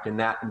impact in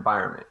that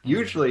environment. Mm-hmm.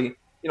 Usually,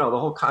 the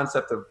whole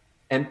concept of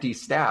empty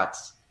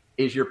stats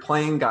is you're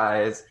playing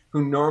guys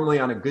who normally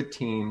on a good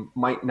team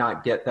might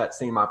not get that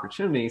same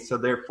opportunity, so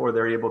therefore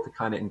they're able to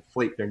kind of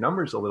inflate their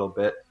numbers a little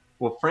bit.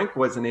 Well, Frank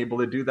wasn't able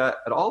to do that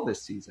at all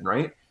this season,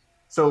 right?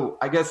 So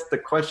I guess the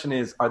question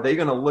is, are they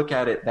going to look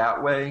at it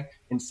that way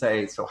and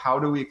say, so how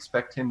do we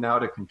expect him now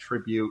to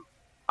contribute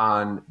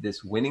on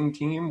this winning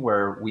team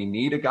where we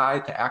need a guy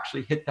to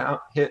actually hit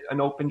an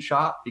open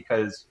shot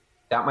because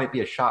that might be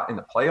a shot in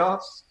the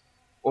playoffs,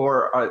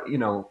 or,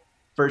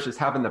 versus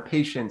having the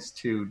patience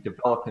to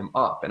develop him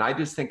up. And I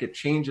just think it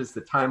changes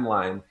the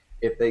timeline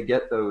if they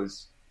get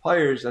those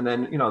players. And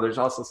then, there's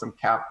also some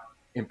cap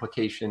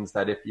implications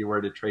that if you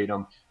were to trade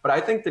him. But I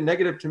think the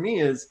negative to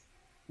me is,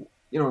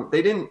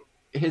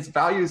 his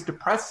value is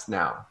depressed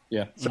now.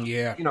 Yeah. So,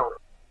 if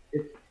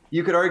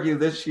you could argue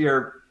this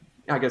year,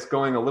 I guess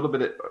going a little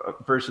bit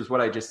versus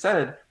what I just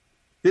said,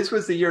 this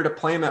was the year to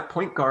play him at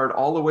point guard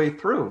all the way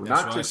through,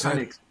 not to kind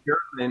of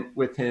experiment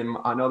with him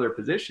on other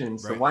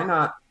positions. Right. So why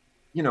not,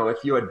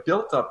 if you had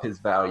built up his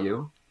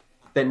value,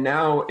 then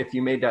now if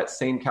you made that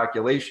same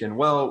calculation,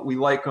 well, we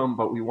like him,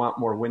 but we want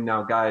more win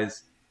now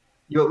guys,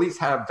 you at least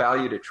have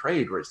value to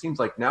trade, where it seems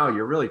like now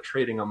you're really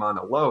trading them on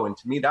a low. And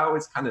to me, that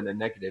was kind of the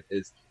negative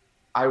is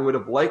I would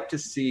have liked to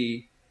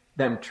see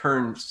them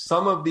turn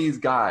some of these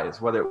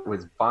guys, whether it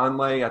was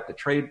Vonleh at the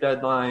trade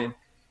deadline,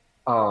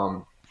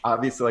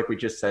 obviously, like we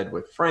just said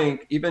with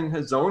Frank, even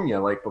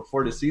Hezonja, like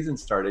before the season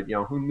started,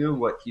 who knew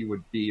what he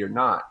would be or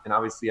not? And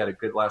obviously had a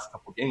good last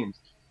couple games.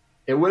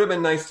 It would have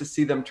been nice to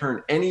see them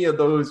turn any of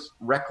those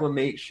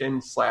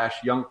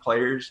reclamation/young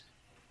players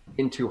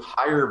into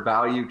higher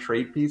value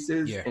trade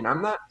pieces. Yeah. And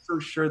I'm not so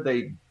sure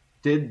they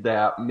did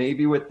that,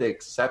 maybe with the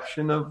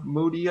exception of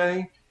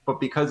Moutier. But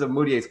because of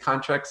Moutier's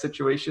contract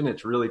situation,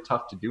 it's really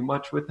tough to do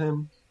much with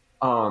him.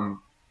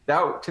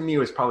 That, to me,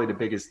 was probably the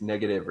biggest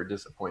negative or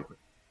disappointment.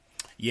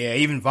 Yeah,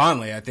 even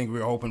Vonleh, I think we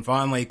were hoping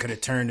Vonleh could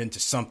have turned into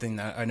something.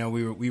 I know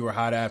we were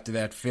hot after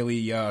that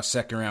Philly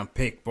second-round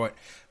pick, but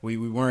we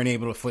weren't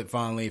able to flip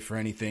Vonleh for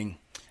anything.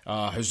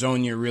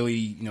 Hezonja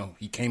really,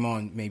 he came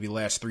on maybe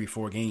last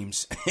 3-4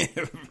 games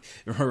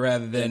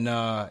rather than,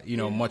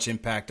 much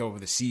impact over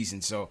the season.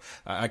 So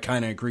I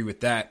kind of agree with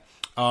that.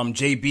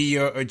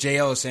 JB or J.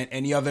 Ellis,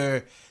 any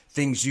other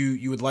things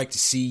you would like to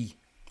see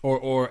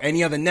or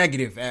any other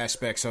negative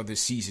aspects of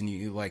this season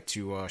you'd like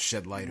to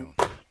shed light on?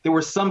 There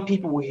were some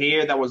people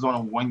here that was on a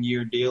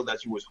one-year deal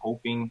that you was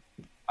hoping,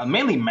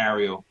 mainly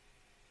Mario.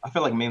 I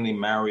feel like mainly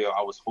Mario,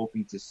 I was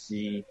hoping to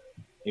see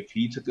if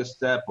he took a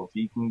step or if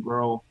he can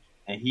grow.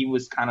 And he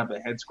was kind of a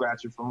head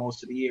scratcher for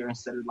most of the year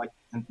instead of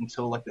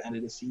until the end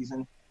of the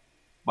season.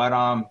 But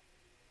I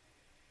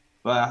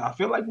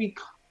feel like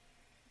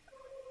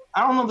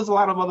I don't know. There's a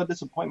lot of other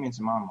disappointments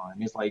in my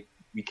mind. It's like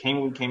we came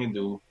what we came to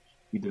do.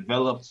 We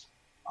developed.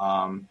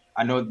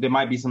 I know there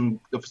might be some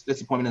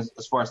disappointment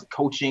as far as the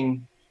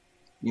coaching.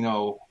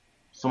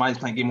 Somebody's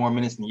playing getting more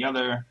minutes than the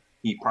other.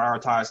 He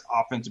prioritized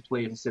offensive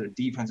players instead of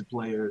defensive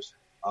players.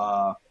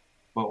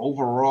 But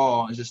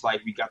overall, it's just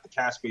like we got the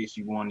cap space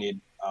we wanted.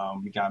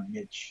 We got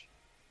Mitch.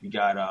 We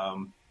got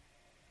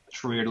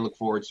Trier to look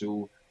forward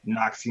to.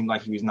 Knox seemed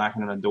like he was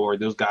knocking on the door.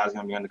 Those guys are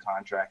going to be under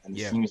contract. And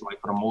it seems like,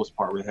 for the most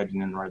part, we're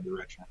heading in the right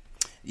direction.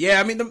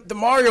 Yeah, I mean, the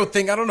Mario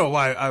thing, I don't know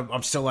why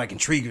I'm still, like,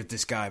 intrigued with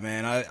this guy,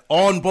 man.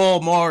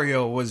 On-ball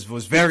Mario was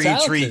very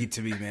intriguing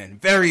to me, man.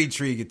 Very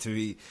intriguing to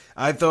me.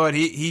 I thought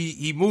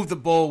he moved the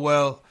ball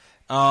well.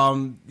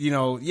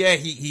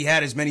 He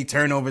had as many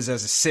turnovers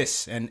as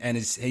assists, and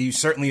he's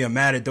certainly a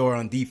matador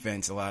on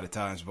defense a lot of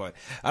times. But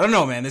I don't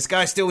know, man. This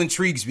guy still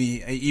intrigues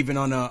me, even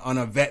on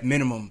a vet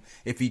minimum,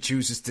 if he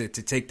chooses to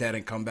take that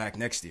and come back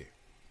next year.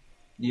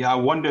 Yeah, I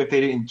wonder if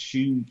they didn't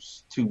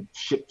choose to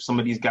ship some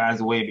of these guys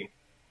away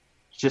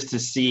just to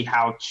see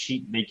how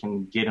cheap they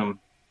can get them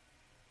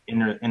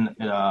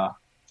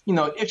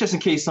if just in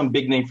case some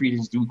big name free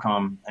agents do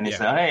come and they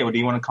say, hey, well, do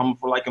you want to come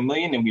for like $1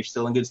 million and we're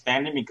still in good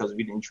standing because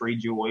we didn't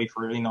trade you away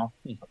for, a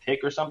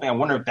pick or something? I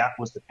wonder if that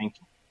was the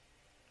thinking.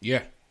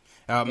 Yeah.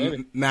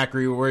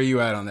 Macri, where are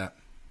you at on that?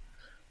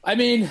 I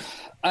mean,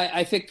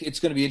 I think it's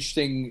going to be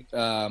interesting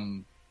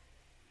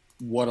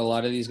what a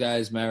lot of these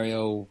guys,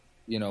 Mario,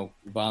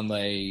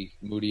 Vonleh,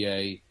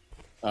 Moutier,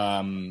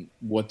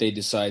 what they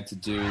decide to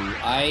do.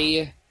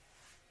 I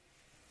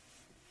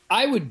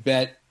would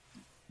bet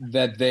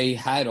that they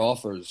had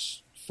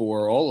offers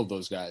for all of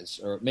those guys,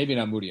 or maybe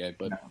not Moutier,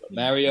 but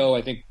Mario.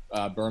 I think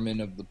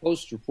Berman of the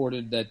Post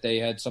reported that they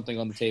had something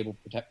on the table,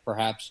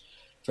 perhaps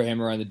for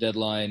him around the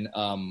deadline.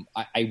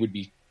 I would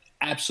be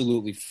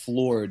absolutely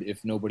floored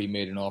if nobody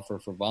made an offer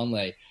for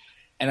Vonleh.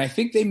 And I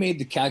think they made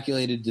the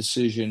calculated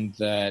decision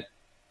that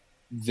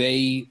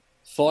they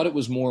thought it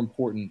was more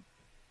important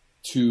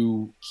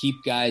to keep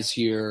guys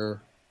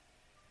here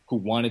who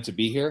wanted to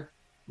be here.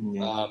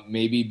 Yeah.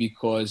 Maybe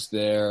because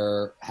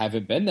there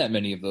haven't been that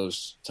many of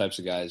those types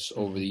of guys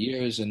over the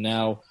years. And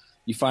now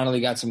you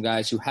finally got some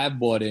guys who have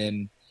bought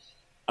in.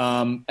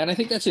 And I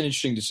think that's an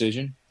interesting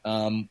decision.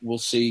 We'll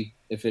see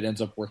if it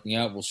ends up working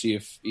out. We'll see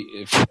if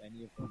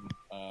any of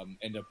them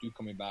end up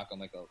coming back on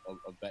like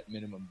a vet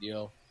minimum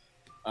deal.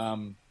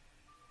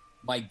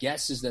 My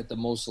guess is that the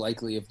most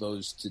likely of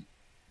those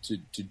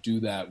to do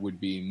that would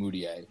be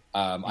Moutier.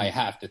 I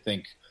have to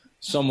think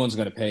someone's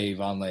going to pay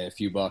Vonleh a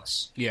few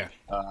bucks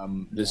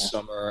this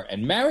summer.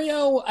 And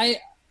Mario,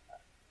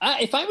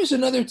 if I was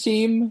another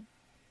team,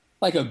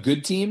 like a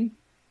good team,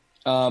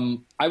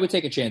 I would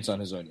take a chance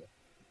on Hezonja.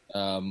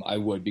 I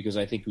would, because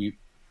I think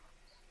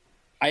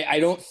I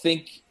don't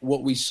think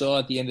what we saw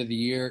at the end of the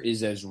year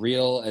is as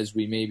real as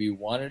we maybe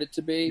wanted it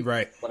to be.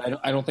 Right. But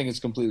I don't think it's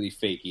completely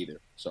fake either.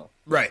 So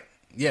right.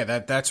 Yeah,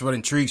 that's what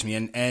intrigues me.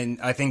 And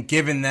I think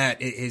given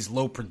that his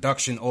low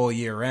production all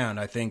year round,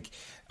 I think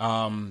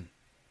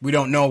we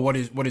don't know what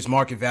his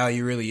market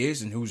value really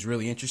is and who's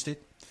really interested.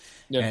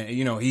 Yeah.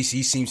 And, he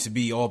seems to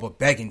be all but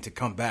begging to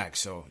come back.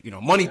 So,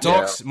 money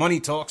talks. Yeah. Money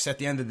talks at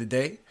the end of the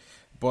day.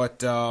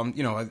 But,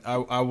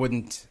 I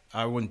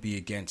wouldn't be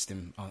against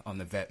him on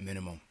the vet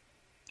minimum.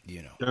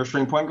 Third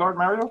string point guard,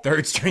 Mario?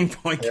 Third string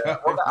point guard.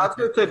 Well, I was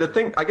going to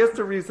say, I guess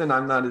the reason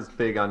I'm not as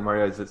big on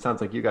Mario as it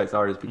sounds like you guys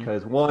are is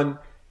because, one,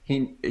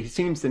 he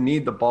seems to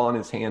need the ball in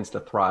his hands to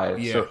thrive.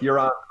 Yeah. So if you're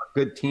on a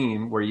good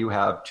team where you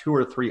have 2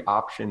 or 3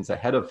 options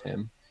ahead of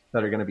him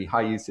that are going to be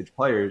high usage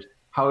players,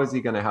 how is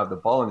he going to have the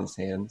ball in his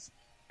hands?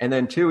 And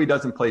then 2, he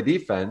doesn't play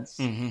defense.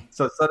 Mm-hmm.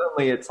 So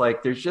suddenly it's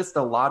like there's just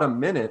a lot of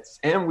minutes,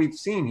 and we've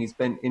seen he's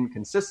been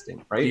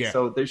inconsistent, right? Yeah.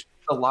 So there's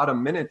a lot of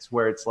minutes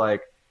where it's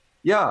like,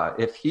 yeah,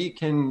 if he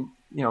can,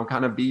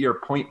 kind of be your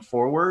point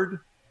forward,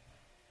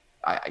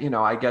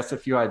 I guess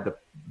if you had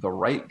the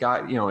right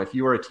guy, if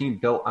you were a team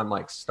built on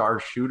like star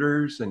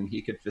shooters and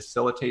he could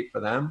facilitate for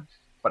them.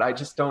 But I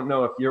just don't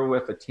know if you're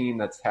with a team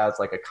that has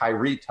like a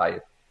Kyrie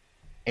type,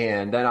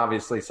 and then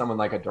obviously someone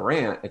like a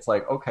Durant, it's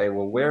like, okay,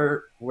 well,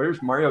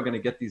 where's Mario going to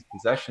get these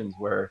possessions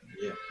where,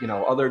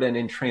 other than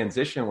in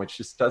transition, which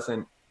just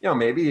doesn't,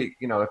 maybe,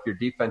 if your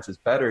defense is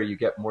better, you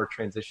get more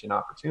transition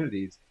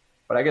opportunities.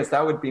 But I guess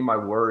that would be my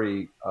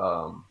worry,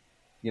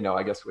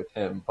 I guess with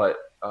him. But,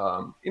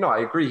 I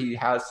agree he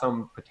has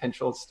some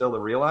potential still to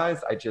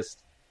realize. I guess,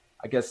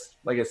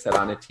 like I said,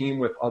 on a team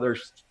with other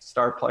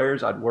star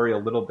players, I'd worry a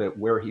little bit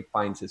where he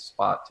finds his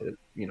spot to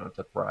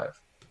thrive.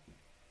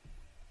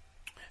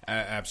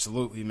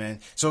 Absolutely, man.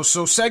 So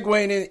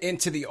segueing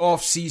into the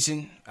off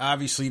season,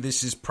 obviously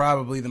this is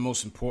probably the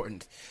most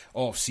important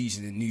off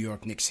season in New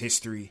York Knicks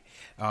history.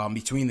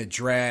 Between the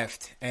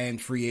draft and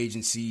free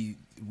agency,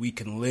 we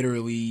can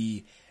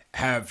literally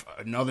have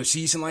another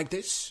season like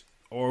this,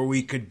 or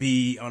we could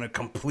be on a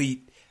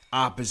complete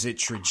opposite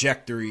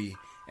trajectory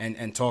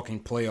and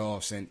talking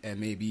playoffs and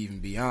maybe even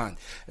beyond.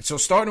 So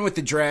starting with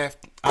the draft,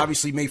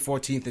 obviously May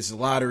 14th is the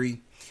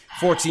lottery,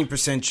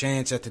 14%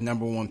 chance at the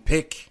number 1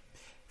 pick.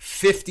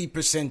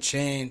 50%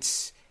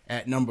 chance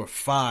at number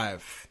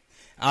 5.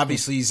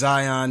 Obviously,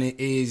 Zion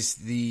is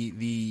the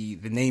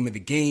name of the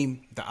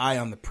game, the eye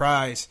on the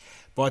prize.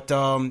 But,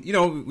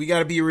 we got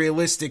to be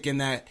realistic in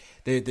that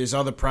there's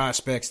other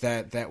prospects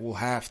that we'll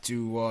have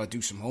to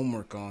do some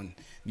homework on,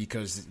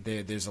 because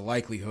there's a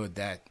likelihood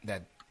that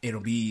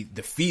it'll be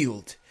the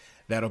field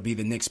that'll be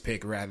the Knicks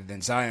pick rather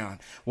than Zion.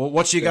 Well,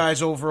 what's your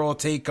guys' overall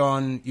take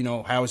on,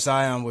 how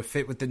Zion would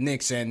fit with the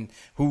Knicks, and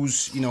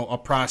who's, a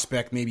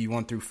prospect maybe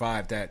 1 through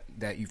 5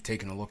 that you've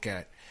taken a look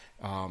at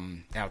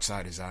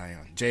outside of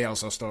Zion?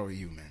 JL, I'll start with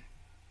you, man.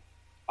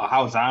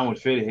 How Zion would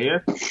fit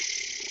here?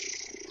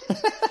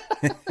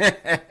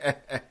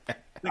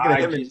 Look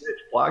at him and Mitch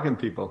blocking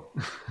people.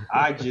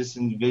 I just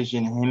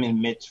envision him and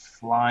Mitch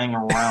flying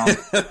around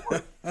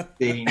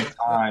dating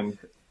time,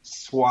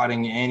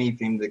 swatting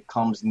anything that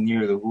comes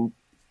near the hoop,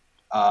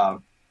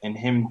 and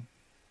him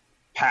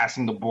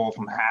passing the ball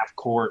from half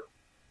court,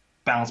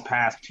 bounce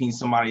pass between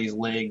somebody's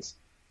legs.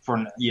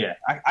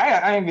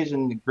 I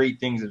envision the great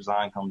things if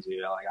Zion comes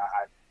here.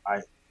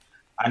 Like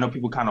I know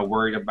people kind of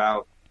worried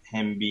about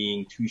him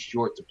being too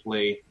short to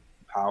play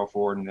power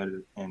forward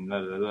and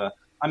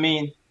I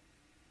mean,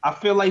 I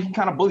feel like he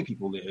kind of bully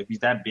people there. If he's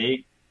that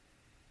big,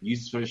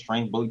 uses for his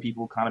strength, bully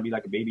people, kind of be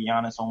like a baby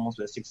Giannis almost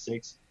at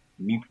 6'6",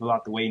 meet people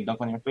out the way and dunk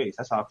on your face.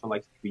 That's how I feel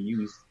like he could be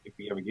used if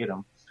we ever get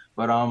him.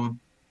 But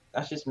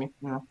that's just me.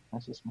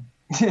 That's just me.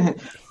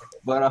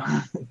 But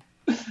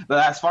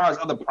as far as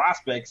other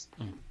prospects,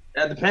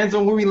 that depends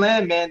on where we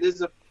land, man.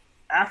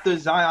 After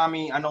Zion, I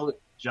mean, I know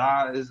that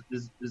Ja is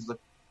a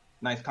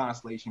nice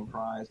consolation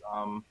prize.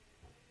 I'm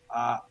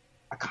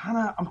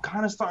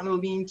kind of starting to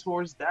lean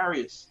towards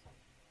Darius.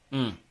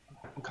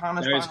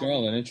 Darius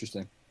Garland,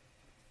 interesting.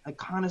 I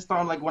kind of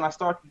start, like, when I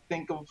start to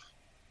think of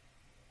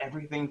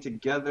everything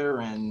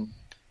together and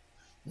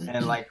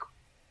like,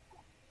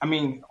 I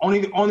mean,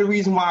 the only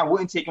reason why I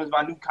wouldn't take him is if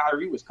I knew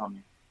Kyrie was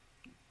coming.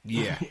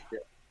 Yeah.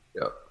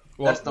 Yeah.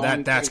 Well,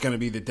 that's going to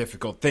be the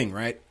difficult thing,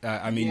 right?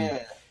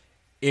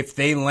 If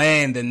they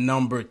land the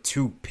number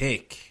 2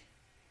 pick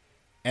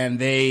and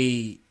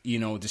they,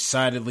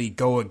 decidedly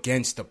go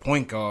against the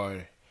point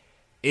guard,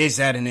 is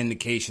that an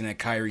indication that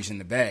Kyrie's in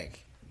the bag?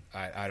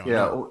 I don't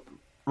know.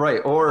 Right.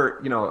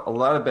 Or, a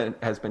lot of it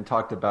has been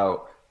talked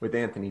about with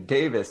Anthony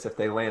Davis. If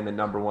they land the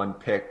number 1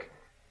 pick,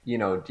 do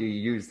you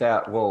use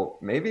that? Well,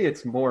 maybe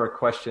it's more a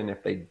question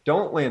if they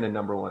don't land a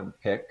number 1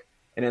 pick.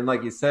 And then,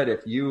 like you said,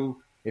 if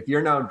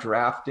you're now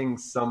drafting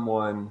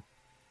someone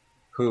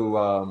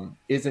who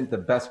isn't the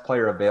best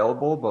player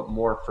available, but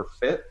more for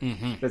fit,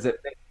 does it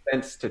make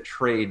sense to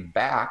trade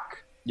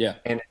back? Yeah.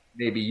 And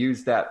maybe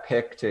use that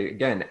pick to,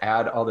 again,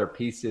 add other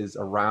pieces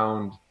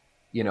around,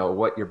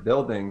 what you're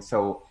building.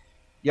 So,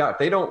 yeah, if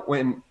they don't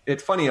win,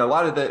 it's funny.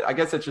 I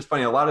guess it's just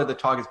funny. A lot of the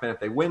talk has been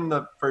if they win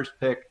the first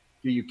pick,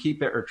 do you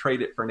keep it or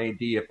trade it for an AD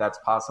if that's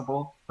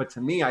possible? But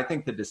to me, I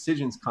think the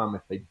decisions come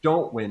if they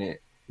don't win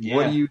it. Yeah.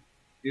 What do you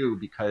do?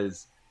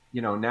 Because,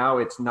 now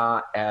it's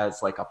not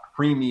as like a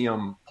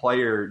premium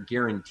player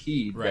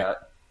guaranteed. Right.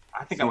 That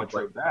I think I would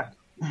trade back.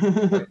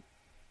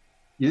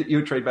 You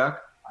would trade back?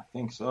 I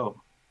think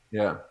so.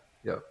 Yeah.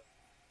 I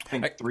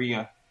think three.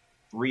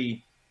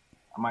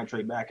 I might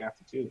trade back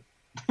after 2.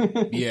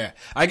 Yeah,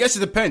 I guess it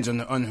depends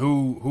on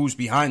who's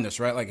behind us,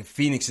 right? Like if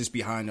Phoenix is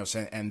behind us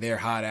and they're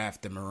hot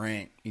after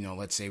Morant,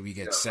 let's say we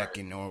get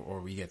second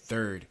or we get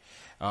third,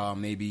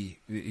 maybe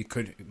it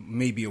could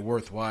a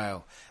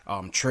worthwhile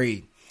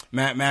trade.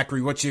 Matt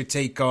Macri, what's your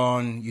take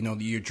on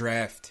your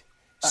draft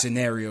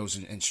scenarios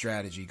and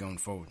strategy going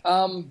forward?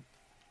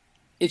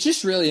 It's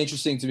just really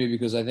interesting to me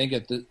because I think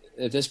at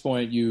this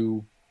point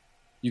you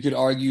could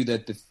argue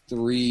that the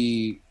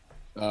 3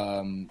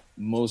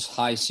 most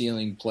high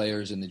ceiling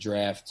players in the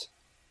draft,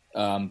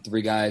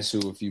 3 guys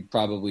who, if you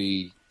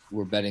probably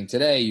were betting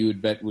today, you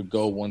would bet would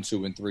go 1,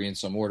 2, and 3 in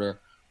some order,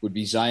 would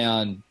be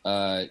Zion,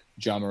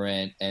 Ja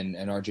Morant, and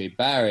RJ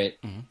Barrett.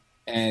 Mm-hmm.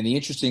 And the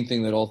interesting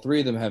thing that all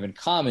 3 of them have in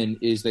common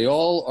is they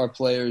all are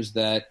players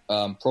that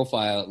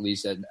profile, at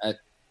least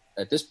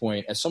at this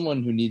point, as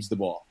someone who needs the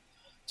ball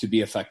to be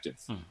effective.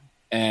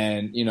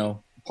 And,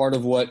 part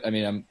of what,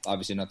 I'm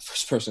obviously not the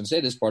first person to say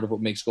this, part of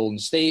what makes Golden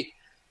State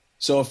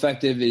so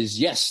effective is,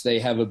 yes, they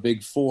have a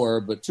big 4,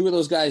 but 2 of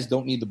those guys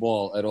don't need the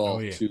ball at all.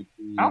 I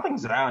don't think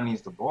Zion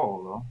needs the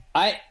ball,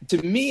 though. To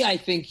me, I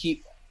think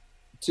he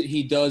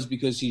does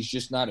because he's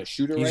just not a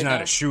shooter He's not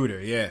now. A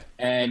shooter, yeah.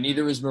 And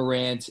neither is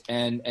Morant,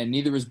 and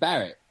neither is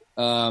Barrett.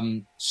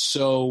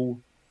 So,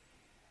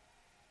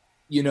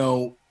 and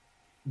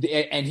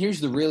here's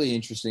the really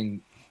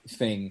interesting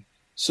thing.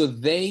 So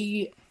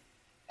they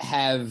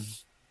have,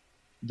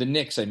 the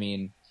Knicks,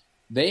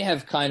 they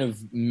have kind of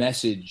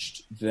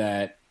messaged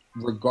that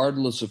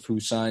regardless of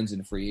who signs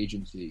in free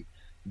agency,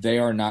 they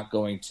are not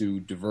going to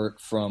divert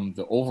from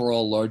the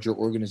overall larger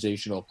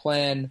organizational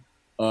plan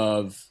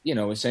of,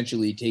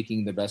 essentially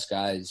taking the best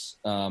guys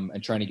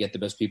and trying to get the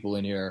best people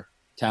in here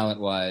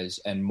talent-wise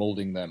and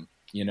molding them,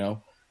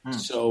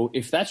 So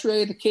if that's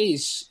really the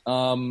case,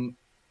 even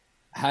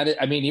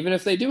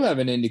if they do have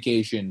an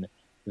indication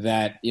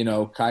that,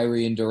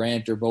 Kyrie and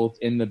Durant are both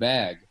in the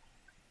bag,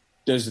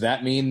 does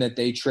that mean that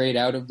they trade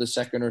out of the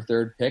 2nd or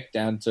 3rd pick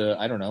down to,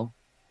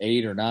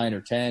 8 or 9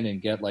 or 10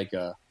 and get like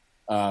a,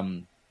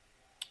 like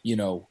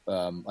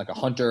a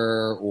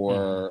Hunter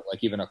or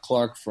like even a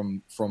Clark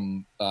from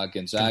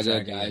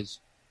Gonzaga guys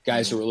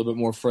guys who are a little bit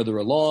more further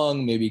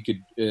along. Maybe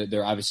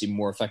they're obviously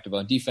more effective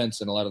on defense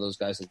than a lot of those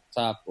guys at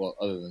the top. Well,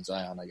 other than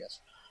Zion, I guess.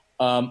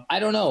 I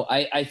don't know.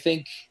 I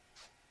think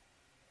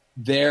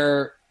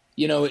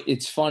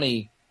it's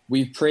funny.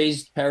 We've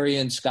praised Perry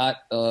and Scott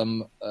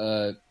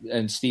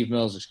and Steve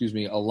Mills,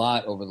 a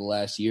lot over the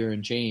last year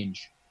and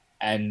change,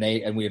 and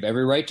we have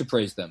every right to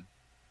praise them.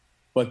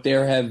 But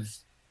there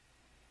has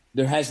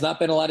not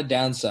been a lot of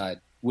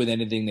downside with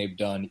anything they've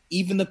done.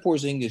 Even the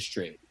Porzingis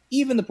trade.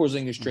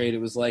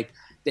 It was like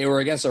they were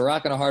against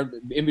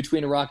in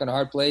between a rock and a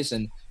hard place,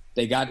 and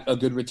they got a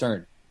good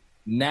return.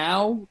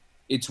 Now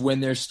it's when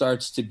there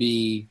starts to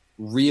be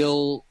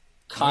real,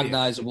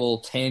 cognizable,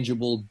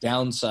 tangible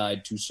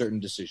downside to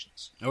certain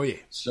decisions. Oh yeah.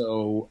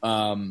 So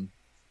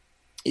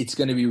it's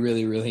going to be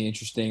really, really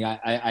interesting.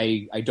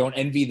 I don't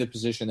envy the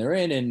position they're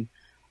in, and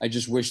I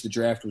just wish the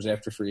draft was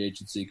after free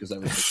agency because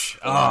that was.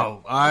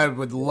 I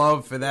would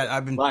love for that.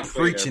 I've been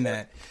preaching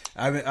that.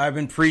 I've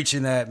been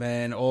preaching that,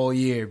 man, all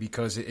year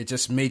because it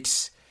just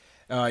makes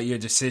your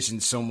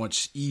decisions so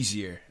much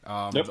easier.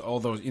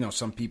 Although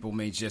some people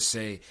may just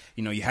say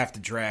you have to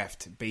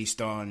draft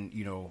based on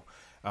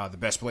the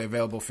best player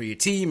available for your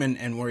team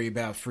and worry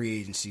about free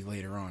agency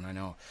later on. I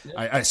know.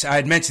 I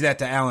had mentioned that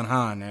to Alan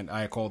Hahn, and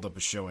I called up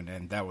a show,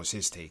 and that was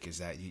his take, is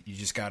that you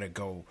just got to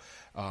go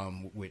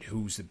with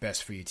who's the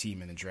best for your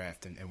team in the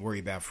draft and worry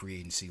about free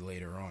agency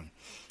later on.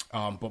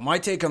 But my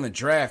take on the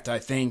draft, I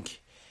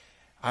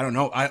don't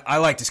know. I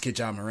like this kid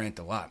Ja Morant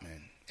a lot,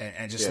 man.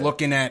 And just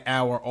looking at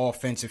our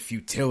offensive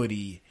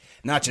futility,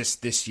 not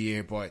just this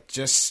year, but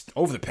just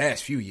over the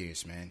past few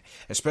years, man.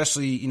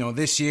 Especially,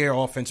 this year,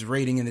 offensive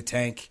rating in the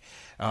tank,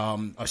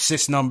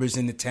 assist numbers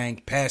in the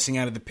tank, passing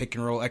out of the pick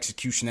and roll,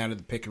 execution out of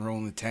the pick and roll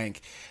in the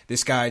tank.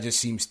 This guy just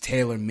seems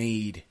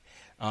tailor-made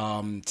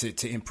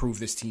to improve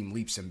this team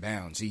leaps and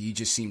bounds. He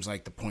just seems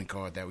like the point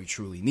guard that we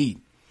truly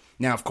need.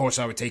 Now, of course,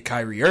 I would take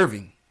Kyrie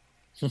Irving.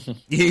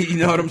 You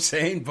know what I'm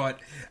saying? But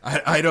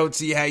I don't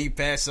see how you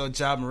pass on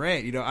Ja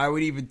Morant. I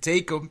would even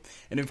take him,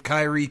 and if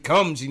Kyrie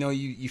comes,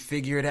 you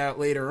figure it out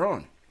later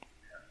on.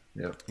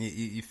 Yeah,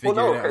 you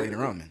figure it out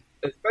later on, man.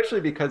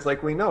 Especially because,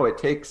 like we know, it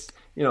takes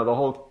the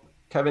whole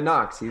Kevin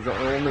Knox. He's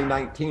only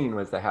 19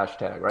 was the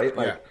hashtag, right?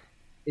 Like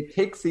it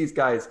takes these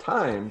guys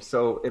time,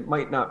 so it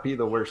might not be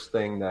the worst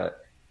thing that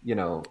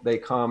they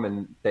come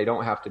and they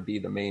don't have to be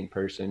the main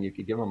person. You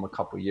could give them a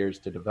couple years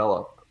to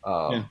develop.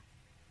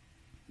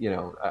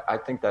 I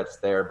think that's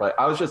there. But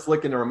I was just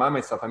looking to remind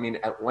myself,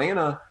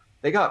 Atlanta,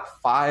 they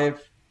got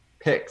 5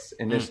 picks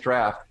in this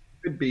draft.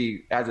 It could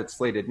be, as it's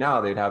slated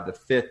now, they'd have the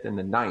 5th and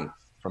the 9th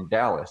from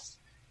Dallas.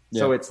 Yeah.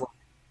 So it's like,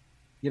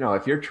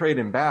 if you're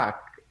trading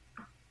back,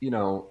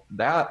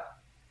 that,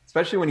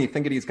 especially when you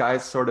think of these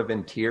guys sort of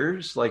in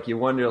tiers, like you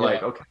wonder,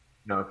 like, okay,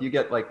 if you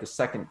get like the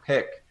second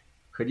pick,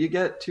 could you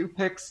get 2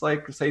 picks?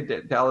 Like, say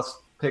Dallas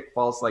pick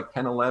falls like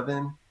 10,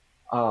 11.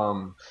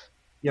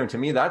 To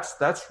me,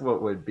 that's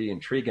what would be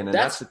intriguing, and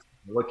that's what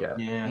to look at.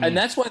 Yeah. And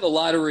that's why the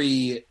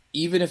lottery,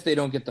 even if they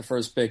don't get the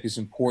first pick, is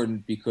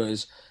important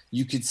because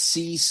you could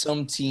see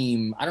some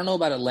team. I don't know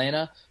about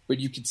Atlanta, but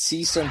you could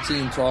see some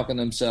team talking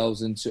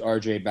themselves into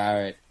RJ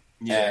Barrett.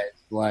 Yeah,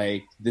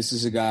 like this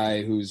is a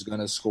guy who's going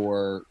to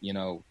score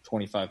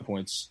 25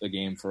 points a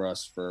game for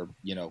us for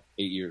 8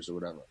 years or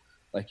whatever.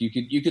 Like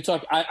you could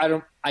talk.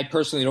 I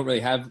personally don't really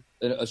have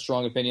a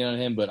strong opinion on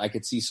him, but I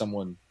could see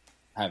someone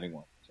having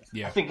one.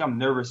 Yeah. I think I'm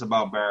nervous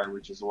about Barrett,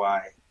 which is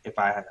why if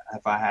I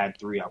had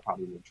 3, I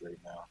probably would trade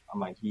now.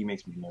 I'm like, he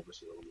makes me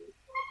nervous a little bit.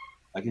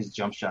 Like his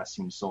jump shot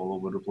seems so all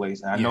over the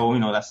place, and I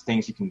know that's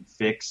things you can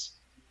fix,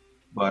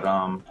 but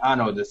I don't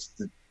know,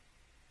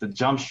 the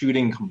jump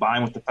shooting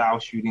combined with the foul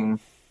shooting,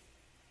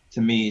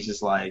 to me, it's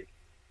just like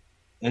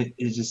it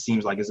just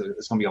seems like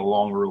it's gonna be a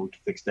long road to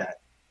fix that.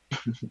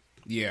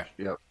 Yeah.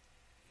 Yep.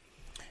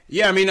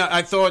 Yeah,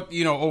 I thought,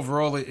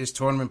 overall his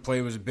tournament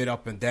play was a bit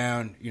up and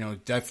down.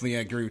 Definitely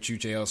I agree with you,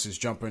 J. Ellis. His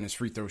jumper and his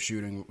free throw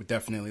shooting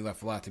definitely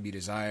left a lot to be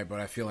desired, but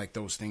I feel like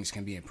those things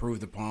can be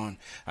improved upon.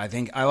 I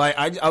think I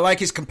like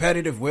his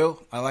competitive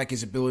will. I like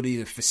his ability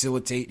to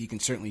facilitate. He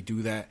can certainly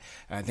do that.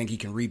 I think he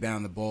can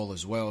rebound the ball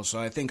as well. So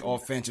I think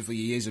offensively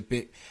he is a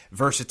bit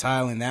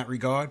versatile in that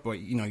regard, but,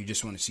 you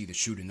just want to see the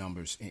shooting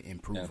numbers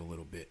improve a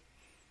little bit.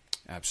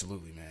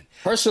 Absolutely, man.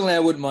 Personally, I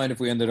wouldn't mind if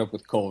we ended up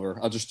with Culver.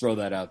 I'll just throw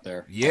that out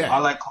there. Yeah. I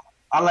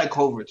like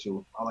Culver,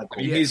 too.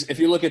 If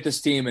you look at this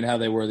team and how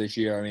they were this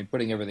year,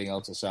 putting everything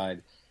else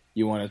aside,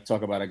 you want to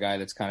talk about a guy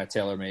that's kind of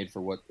tailor-made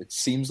for what it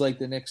seems like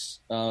the Knicks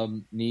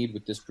need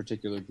with this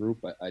particular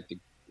group. I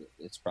think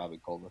it's probably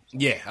Culver. So.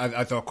 Yeah,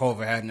 I thought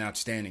Culver had an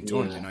outstanding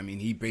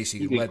tournament. He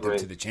basically led them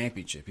to the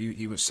championship.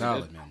 He was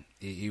solid, man.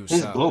 He was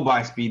his solid.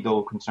 blow-by speed,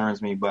 though,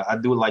 concerns me, but I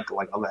do like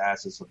other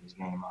assets of his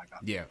game.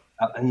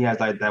 He has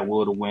that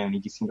will to win. He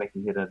just seems like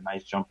he hit a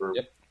nice jumper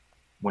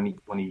when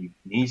he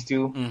needs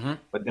to. Mm-hmm.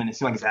 But then it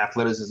seems like his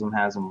athleticism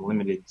has him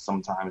limited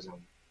sometimes in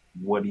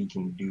what he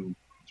can do,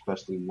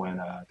 especially when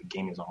the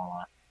game is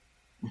online.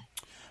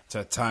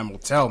 So time will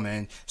tell,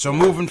 man. So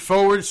moving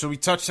forward, so we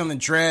touched on the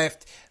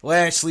draft.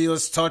 Lastly,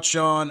 let's touch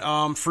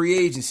on free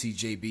agency,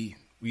 JB.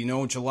 We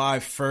know July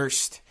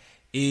 1st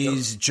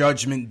is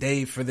Judgment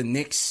Day for the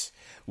Knicks.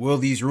 Will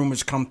these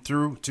rumors come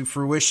through to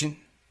fruition?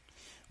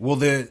 Will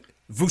the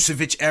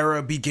Vucevic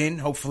era begin?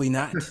 Hopefully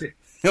not.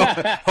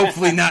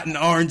 Hopefully not in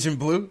orange and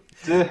blue.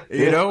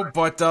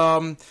 But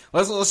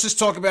let's just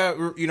talk about,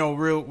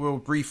 real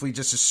briefly,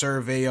 just a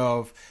survey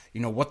of,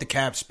 what the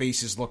cap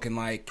space is looking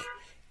like.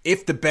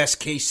 If the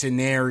best case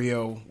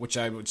scenario, which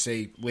I would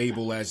say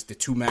label as the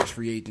 2 max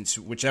free agents,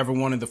 whichever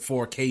one of the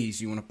 4 Ks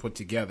you want to put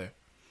together,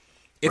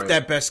 if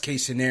that best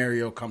case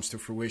scenario comes to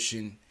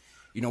fruition,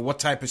 what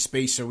type of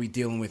space are we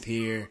dealing with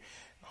here?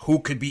 Who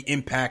could be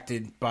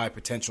impacted by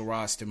potential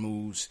roster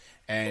moves?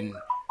 And,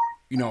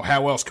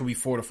 how else can we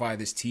fortify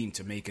this team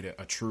to make it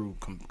a true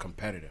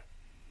competitor?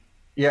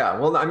 Yeah,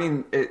 well, I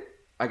mean,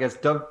 I guess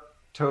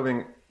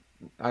dovetailing.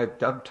 That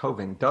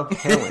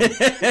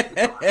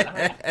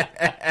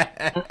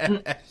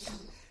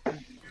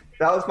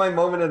was my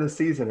moment of the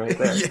season right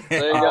there. Yeah.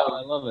 There you go.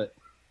 I love it.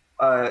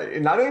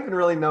 And I don't even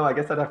really know. I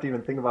guess I'd have to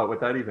even think about what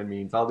that even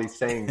means. All these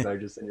sayings are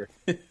just in your.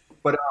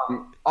 But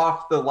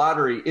off the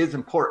lottery is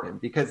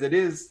important because it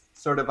is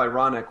sort of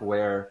ironic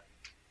where,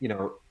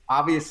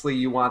 obviously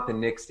you want the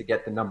Knicks to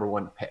get the number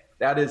 1 pick.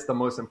 That is the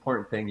most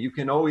important thing. You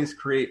can always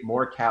create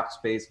more cap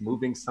space,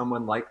 moving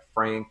someone like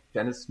Frank,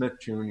 Dennis Smith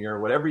Jr.,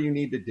 whatever you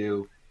need to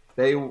do.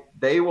 They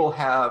will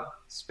have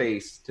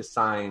space to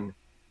sign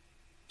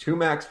 2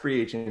 max free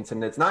agents.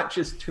 And it's not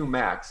just 2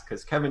 max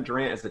because Kevin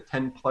Durant is a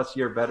 10-plus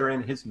year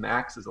veteran. His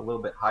max is a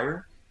little bit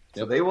higher.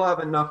 So they will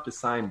have enough to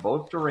sign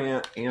both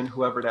Durant and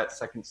whoever that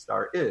second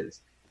star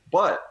is.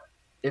 But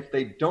if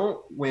they don't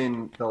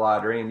win the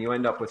lottery and you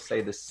end up with,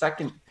 say, the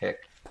 2nd pick,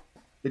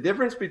 the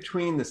difference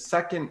between the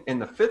 2nd and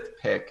the 5th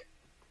pick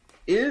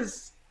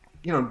is,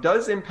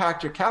 does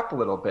impact your cap a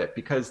little bit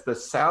because the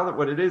salary,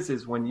 what it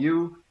is when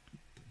you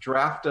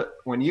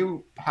when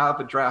you have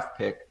a draft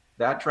pick,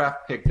 that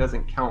draft pick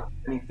doesn't count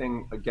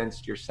anything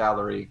against your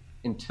salary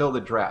until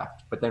the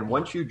draft. But then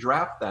once you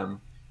draft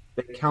them,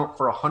 they count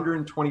for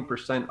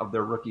 120% of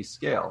their rookie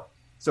scale.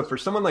 So for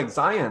someone like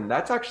Zion,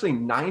 that's actually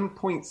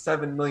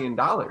 $9.7 million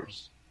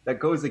that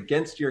goes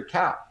against your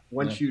cap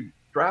once you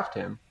draft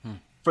him.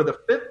 For the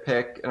 5th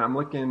pick, and I'm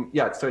looking,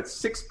 so it's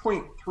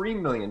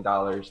 $6.3 million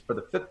for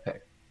the 5th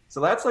pick. So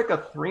that's like a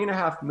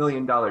 $3.5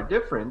 million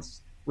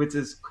difference, which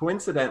is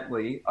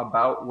coincidentally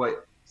about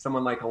what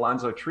someone like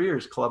Alonzo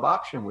Trier's club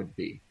option would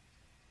be.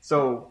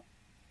 So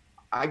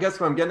I guess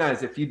what I'm getting at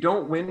is if you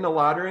don't win the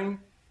lottery,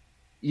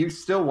 you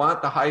still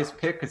want the highest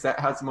pick because that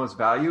has the most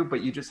value,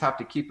 but you just have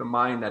to keep in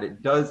mind that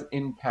it does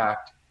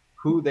impact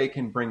who they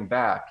can bring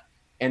back.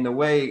 And the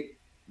way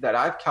that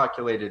I've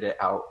calculated it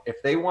out,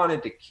 if they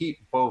wanted to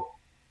keep both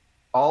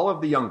all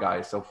of the young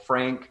guys, so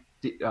Frank,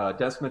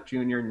 Dennis Smith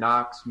Jr.,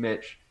 Knox,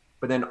 Mitch,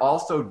 but then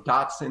also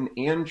Dotson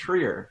and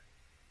Trier,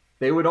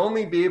 they would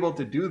only be able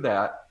to do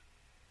that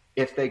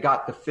if they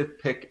got the 5th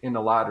pick in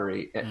the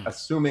lottery,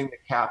 assuming the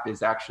cap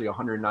is actually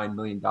 $109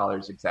 million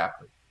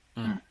exactly.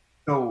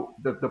 So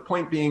the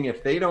point being,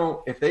 if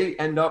they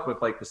end up with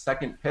like the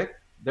 2nd pick,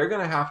 they're going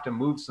to have to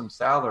move some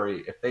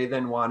salary if they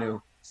then want to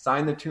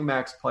sign the 2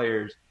 max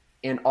players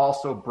and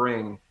also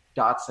bring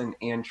Dotson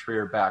and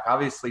Trier back.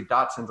 Obviously,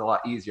 Dotson's a lot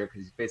easier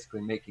because he's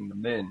basically making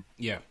them in.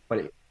 Yeah.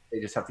 But they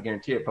just have to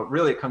guarantee it. But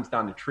really, it comes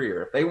down to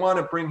Trier. If they want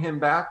to bring him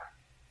back,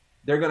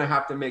 they're going to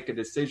have to make a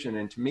decision.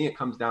 And to me, it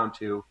comes down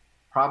to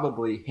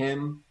probably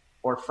him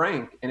or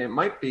Frank. And it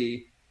might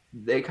be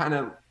they kind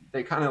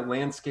of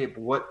landscape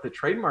what the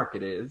trade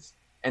market is,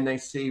 and they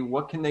see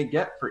what can they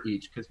get for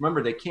each. Because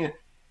remember, they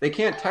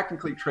can't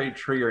technically trade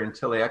Trier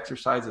until they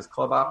exercise his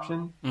club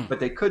option, but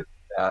they could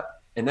do that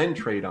and then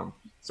trade him.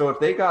 So if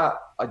they got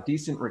a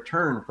decent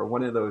return for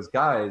one of those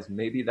guys,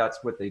 maybe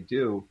that's what they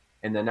do,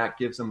 and then that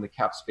gives them the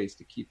cap space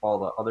to keep all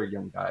the other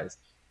young guys.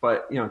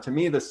 But, to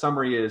me, the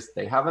summary is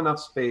they have enough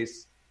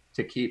space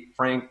to keep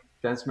Frank,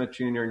 Dennis Smith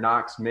Jr.,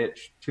 Knox,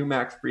 Mitch, 2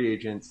 max free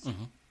agents.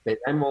 They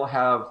then will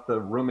have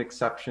the room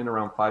exception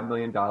around $5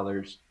 million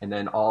and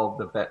then all of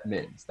the vet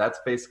mids. That's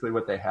basically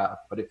what they have.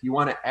 But if you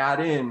want to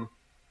add in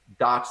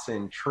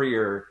Dotson,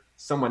 Trier,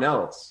 someone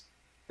else,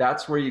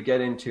 that's where you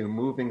get into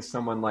moving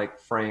someone like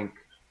Frank,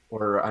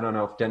 or I don't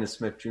know if Dennis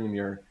Smith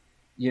Jr.,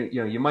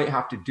 you might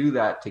have to do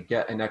that to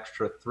get an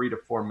extra $3 to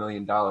 $4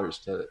 million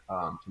to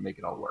make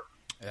it all work.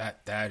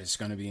 That is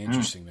going to be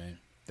interesting, man.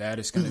 That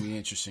is going to be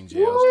interesting,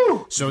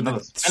 JL. So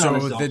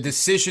the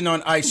decision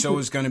on ISO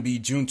is going to be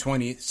June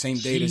 20th, same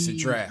date as the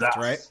draft,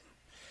 right?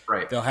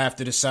 Right. They'll have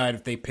to decide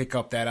if they pick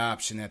up that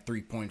option at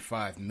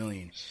 $3.5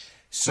 million.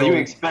 So you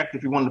expect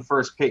if you won the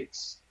first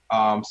picks,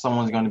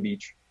 someone's going to be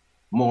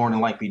more than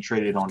likely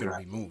traded on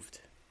draft. Be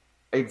moved.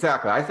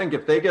 Exactly. I think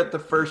if they get the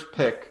first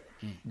pick,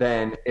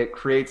 then it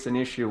creates an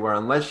issue where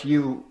unless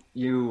you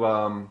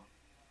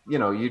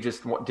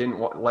just didn't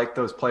like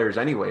those players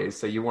anyways,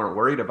 so you weren't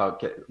worried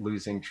about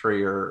losing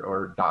Trier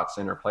or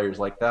Dotson or players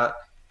like that.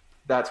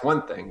 That's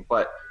one thing.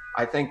 But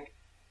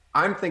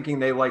I'm thinking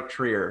they like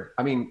Trier.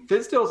 I mean,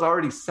 Fizdale's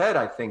already said,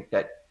 I think,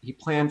 that he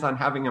plans on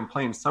having him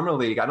play in Summer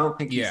League. I don't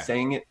think he's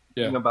saying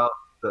anything about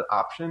the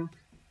option.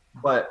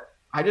 But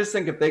I just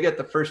think if they get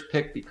the first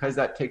pick, because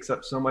that takes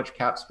up so much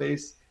cap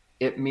space,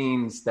 it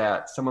means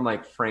that someone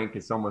like Frank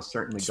is almost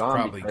certainly gone.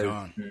 Probably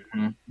gone.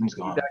 He's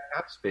gone. That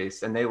cap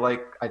space, and they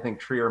like, I think,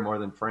 Trier more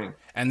than Frank.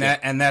 And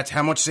that's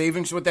how much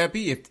savings would that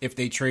be if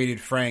they traded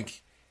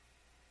Frank?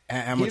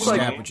 How much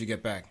cap would you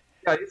get back?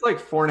 Yeah, he's like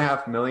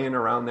 $4.5 million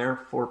around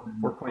there,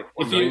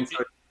 4.4 million.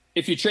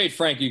 If you trade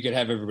Frank, you could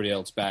have everybody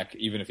else back,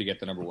 even if you get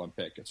the number 1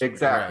 pick.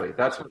 Exactly. Right.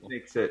 That's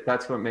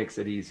what makes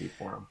it easy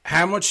for him.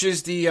 How much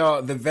is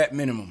the vet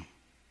minimum?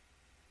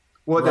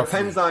 Well, it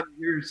depends on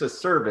years of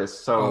service.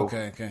 So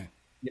okay.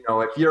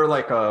 If you're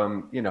like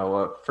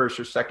a first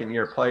or second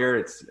year player,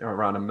 it's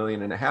around $1.5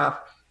 million.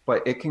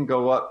 But it can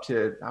go up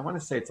to, I want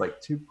to say it's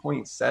like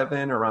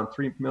 2.7, around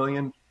 3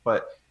 million.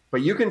 But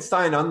you can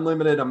sign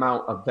unlimited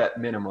amount of vet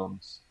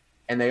minimums.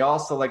 And they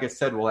also, like I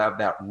said, will have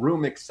that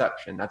room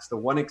exception. That's the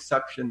one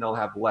exception they'll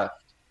have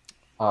left.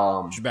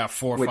 Which is about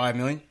 $4 or $5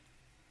 million?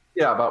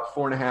 Yeah, about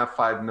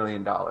 $4.5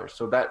 million.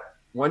 So that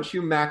once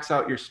you max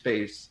out your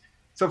space.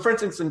 So, for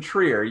instance, in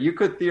Trier, you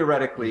could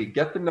theoretically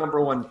get the number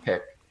 1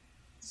 pick,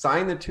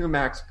 sign the 2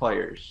 max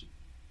players,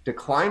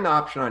 decline the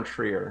option on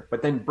Trier,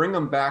 but then bring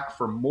them back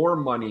for more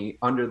money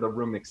under the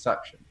room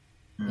exception.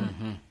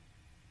 Mm-hmm.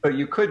 So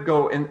you could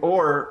go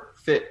or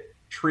fit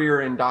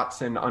Trier and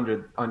Dotson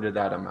under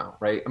that amount,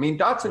 right? I mean,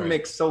 Dotson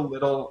makes so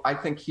little. I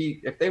think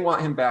if they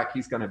want him back,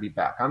 he's going to be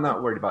back. I'm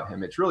not worried about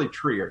him. It's really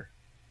Trier.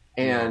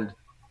 And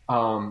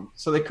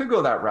so they could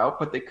go that route,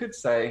 but they could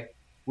say,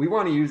 we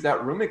want to use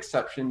that room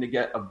exception to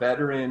get a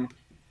veteran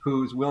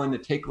who's willing to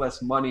take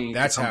less money.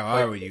 That's how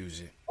I would use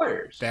it.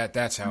 Players.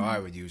 That's how I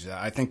would use it.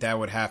 I think that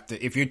would have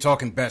to, if you're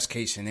talking best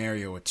case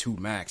scenario with 2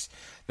 max,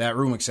 that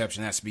room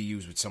exception has to be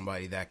used with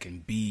somebody that can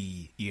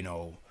be,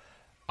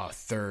 a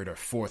third or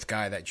fourth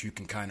guy that you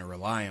can kind of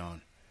rely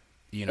on.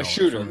 A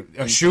shooter.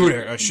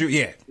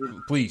 Yeah,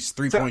 please,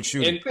 3-point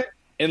shooter.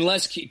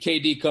 Unless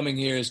KD coming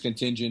here is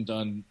contingent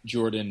on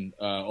Jordan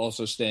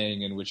also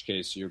staying, in which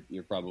case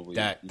you're probably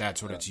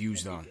that's what it's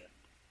used on.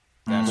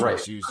 That's right. What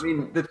it's used I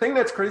mean, the thing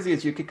that's crazy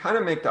is you could kind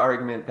of make the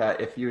argument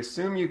that if you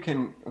assume you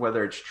can,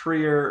 whether it's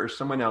Trier or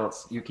someone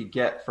else, you could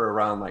get for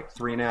around like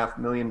 $3.5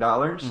 million.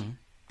 Mm-hmm.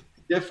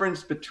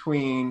 Difference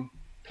between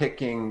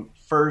picking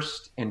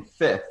 1st and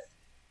 5th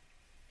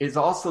is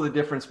also the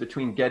difference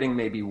between getting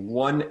maybe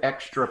 1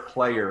 extra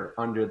player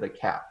under the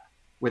cap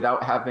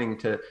without having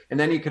to, and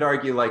then you could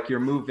argue like you're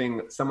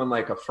moving someone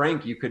like a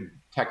Frank, you could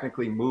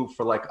technically move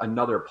for like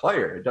another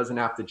player. It doesn't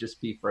have to just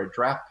be for a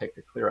draft pick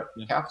to clear up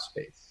the cap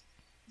space.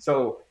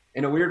 So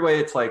in a weird way,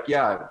 it's like,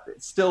 yeah,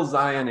 still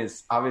Zion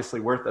is obviously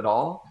worth it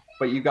all,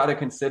 but you got to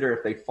consider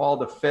if they fall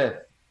to 5th,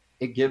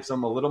 it gives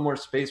them a little more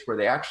space where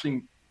they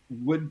actually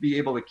would be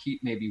able to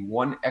keep maybe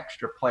 1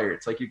 extra player.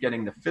 It's like you're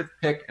getting the 5th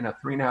pick and a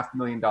 $3.5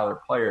 million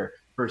player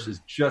versus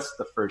just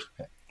the 1st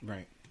pick.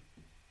 Right.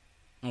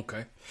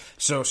 Okay.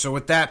 So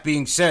with that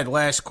being said,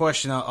 last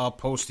question I'll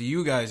pose to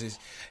you guys is,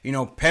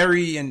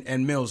 Perry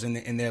and Mills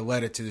in their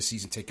letter to the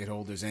season ticket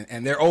holders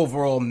and their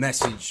overall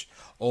message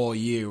all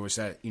year was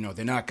that,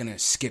 they're not going to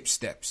skip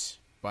steps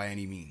by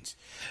any means.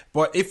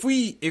 But if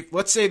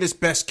let's say this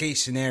best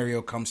case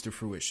scenario comes to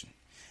fruition,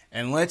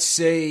 and let's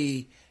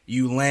say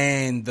you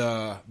land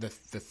the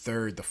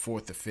 3rd, the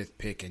 4th, the 5th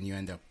pick, and you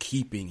end up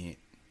keeping it.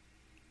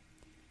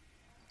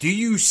 Do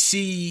you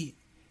see?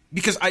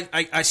 Because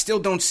I still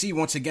don't see.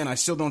 Once again, I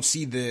still don't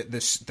see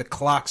the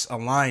clocks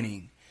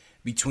aligning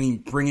between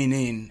bringing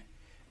in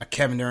a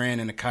Kevin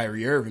Durant and a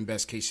Kyrie Irving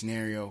best case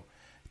scenario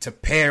to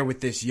pair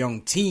with this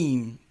young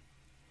team.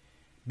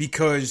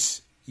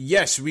 Because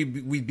yes,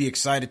 we'd be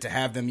excited to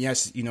have them.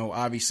 Yes,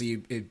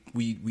 obviously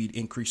we'd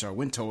increase our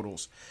win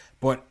totals,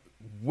 but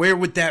where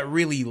would that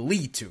really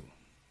lead to?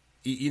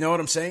 You know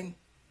what I'm saying?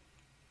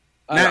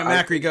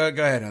 Macri, go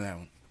ahead on that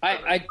one.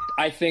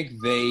 I think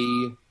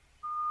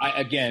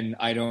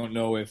I don't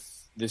know if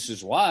this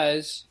is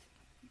wise.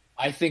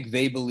 I think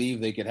they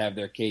believe they could have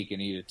their cake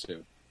and eat it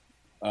too.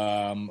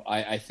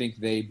 I think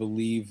they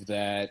believe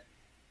that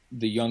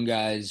the young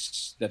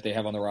guys that they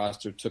have on the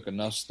roster took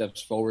enough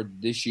steps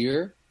forward this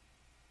year.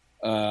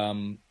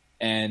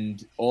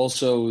 And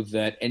also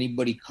that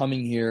anybody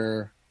coming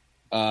here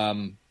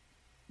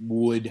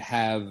would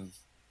have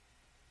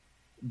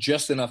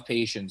just enough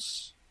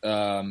patience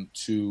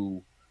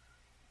to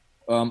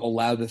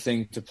allow the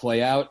thing to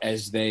play out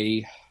as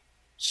they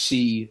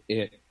see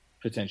it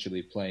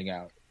potentially playing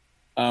out.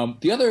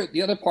 The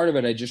other part of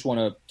it I just want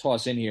to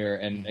toss in here,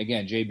 and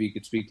again, JB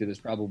could speak to this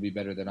probably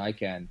better than I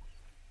can,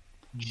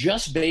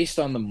 just based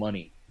on the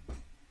money.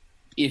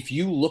 If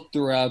you look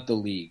throughout the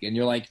league and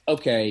you're like,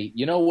 okay,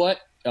 you know what?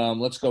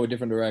 Let's go a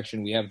different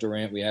direction. We have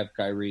Durant, we have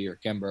Kyrie or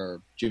Kemba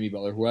or Jimmy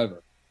Butler,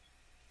 whoever.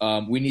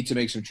 We need to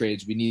make some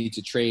trades. We need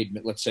to trade,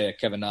 let's say, a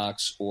Kevin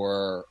Knox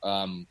or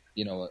a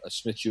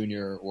Smith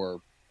Jr.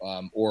 or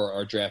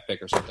our draft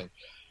pick or something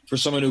for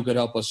someone who could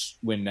help us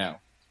win now.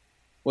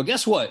 Well,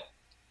 guess what?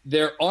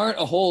 There aren't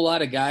a whole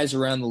lot of guys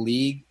around the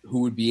league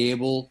who would be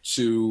able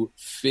to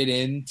fit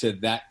into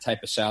that type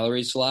of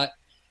salary slot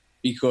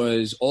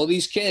because all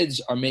these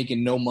kids are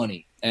making no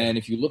money. And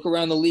if you look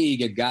around the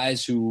league at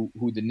guys who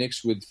the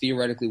Knicks would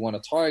theoretically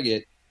want to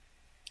target,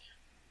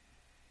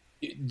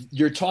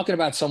 you're talking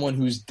about someone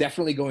who's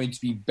definitely going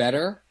to be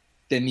better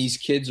than these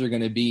kids are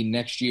going to be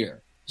next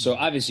year. So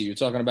obviously you're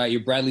talking about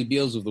your Bradley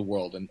Beals of the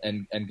world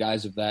and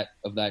guys of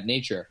that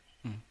nature.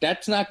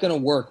 That's not going to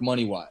work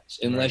money wise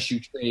unless you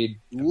trade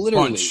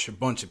literally a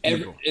bunch of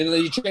people.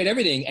 You trade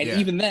everything, and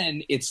even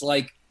then, it's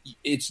like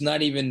it's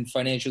not even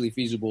financially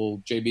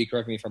feasible. JB,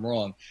 correct me if I'm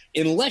wrong.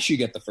 Unless you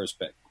get the first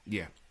pick.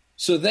 Yeah.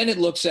 So then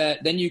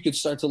then you could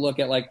start to look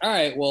at like, all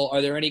right, well,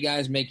 are there any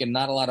guys making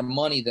not a lot of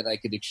money that I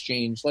could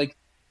exchange? Like,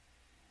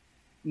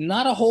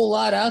 not a whole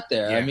lot out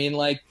there. Yeah. I mean,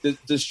 like,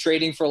 does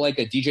trading for like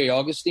a DJ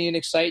Augustine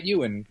excite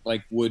you? And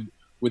like, would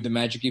the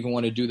Magic even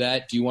want to do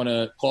that? Do you want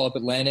to call up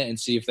Atlanta and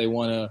see if they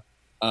want to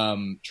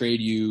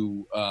trade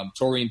you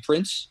Taurean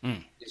Prince?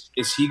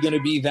 Is he going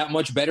to be that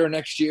much better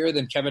next year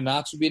than Kevin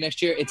Knox would be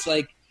next year? It's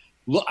like,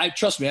 look,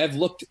 trust me, I've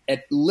looked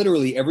at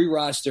literally every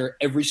roster,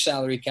 every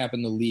salary cap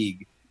in the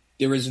league.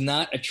 There is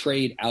not a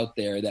trade out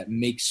there that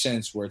makes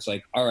sense where it's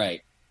like, all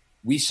right,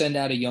 we send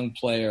out a young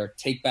player,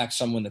 take back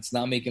someone that's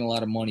not making a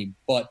lot of money,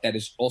 but that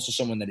is also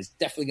someone that is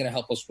definitely going to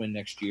help us win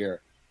next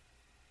year.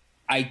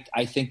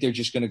 I think they're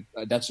just going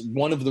to – that's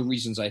one of the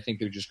reasons I think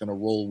they're just going to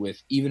roll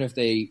with, even if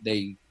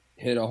they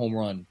hit a home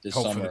run this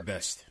Hope summer. for the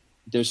best.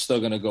 They're still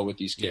going to go with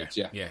these kids,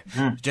 yeah.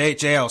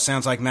 JL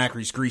sounds like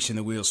Macri's greasing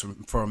the wheels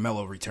for a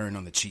Melo return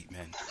on the cheap,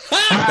 man.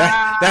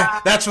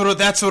 That's what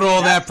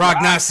all that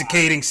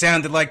prognosticating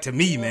sounded like to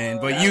me, man.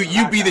 But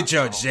you be the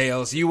judge,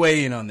 JL. So you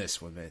weigh in on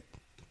this one, man.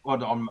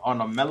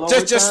 On a Melo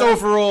just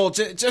overall,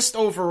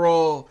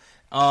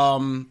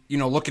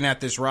 looking at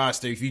this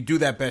roster, if you do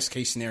that best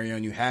case scenario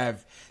and you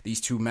have these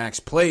two max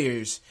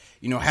players,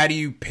 how do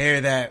you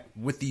pair that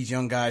with these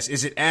young guys?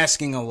 Is it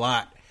asking a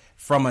lot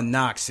from a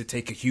Knox to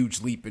take a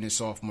huge leap in his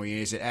sophomore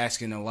year? Is it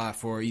asking a lot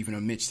for even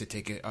a Mitch to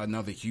take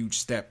another huge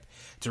step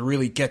to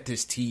really get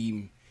this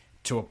team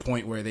to a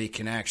point where they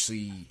can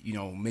actually,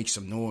 make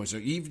some noise, or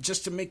even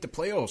just to make the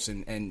playoffs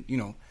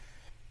and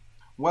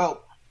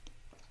Well,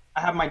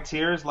 I have my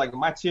tiers. Like,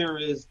 my tier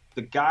is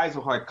the guys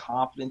who I have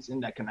confidence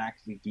in that can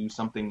actually do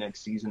something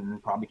next season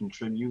and probably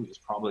contribute is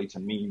probably, to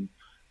me,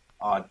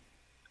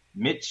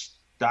 Mitch,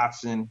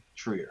 Dotson,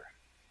 Trier.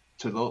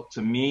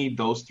 To me,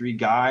 those three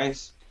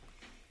guys,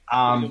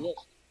 I'm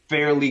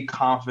fairly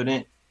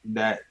confident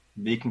that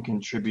they can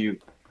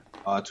contribute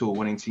to a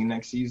winning team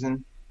next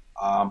season.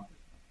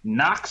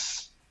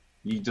 Knox,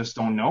 you just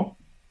don't know.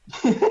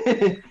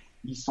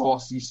 You saw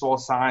a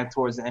sign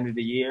towards the end of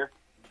the year,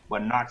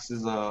 but Knox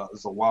is a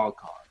wild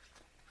card.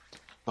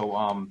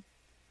 So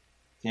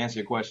to answer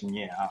your question,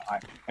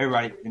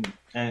 everybody,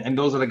 and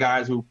those are the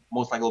guys who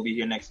most likely will be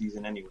here next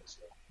season anyway.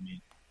 So I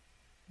mean,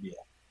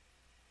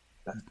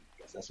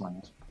 that's my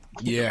answer.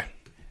 Yeah.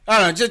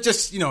 I don't know,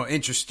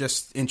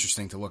 just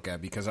interesting to look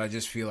at, because I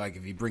just feel like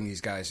if you bring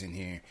these guys in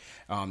here,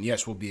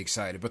 yes, we'll be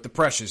excited, but the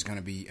pressure is going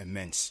to be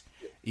immense.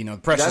 The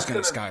pressure is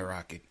going to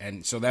skyrocket,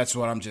 and so that's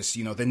what I'm just,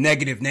 the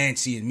negative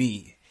Nancy in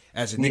me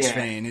as a Knicks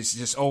fan is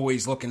just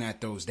always looking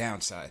at those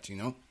downsides.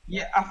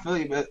 Yeah, I feel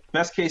you. But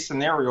best case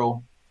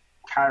scenario,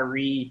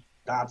 Kyrie,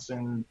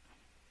 Dotson,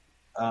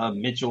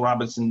 Mitchell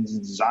Robinson,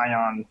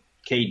 Zion,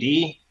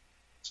 KD,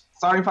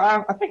 starting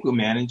five. I think we'll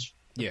manage.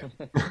 Yeah.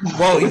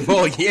 Well,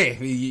 yeah.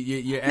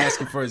 You're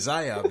asking for a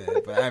Zion,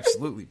 man, but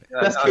absolutely,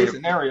 man. Best case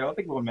scenario, I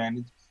think we'll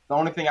manage. The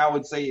only thing I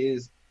would say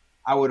is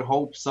I would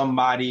hope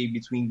somebody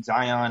between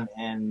Zion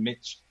and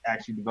Mitch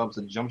actually develops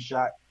a jump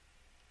shot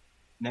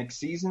next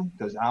season,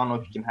 because I don't know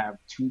if you can have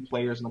two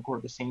players on the court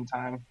at the same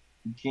time.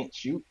 You can't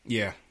shoot.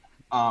 Yeah.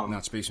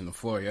 Not spacing the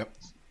floor, yep.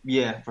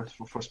 Yeah, for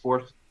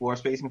floor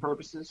spacing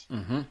purposes.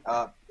 Mm-hmm.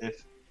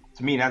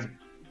 To me, that's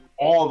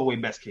all the way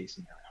best case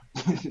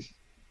scenario.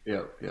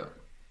 Yeah.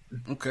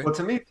 Okay. Well,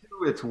 to me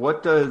too, it's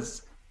what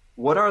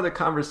are the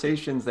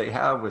conversations they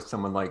have with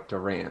someone like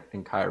Durant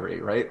and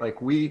Kyrie, right? Like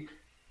we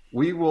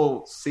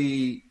will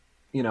see,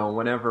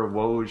 whenever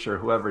Woj or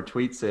whoever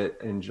tweets it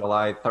in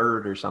July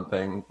 3rd or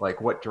something,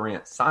 like what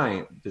Durant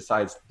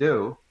decides to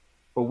do,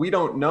 but we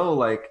don't know,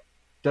 like,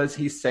 does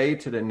he say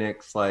to the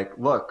Knicks, like,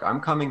 look, I'm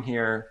coming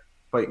here,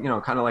 but,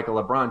 kind of like a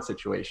LeBron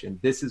situation,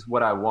 this is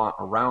what I want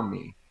around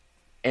me.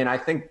 And I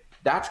think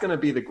that's going to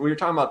be we were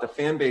talking about the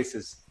fan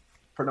bases,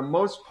 for the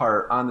most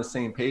part, on the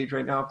same page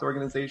right now with the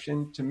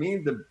organization. To me,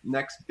 the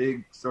next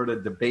big sort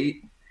of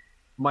debate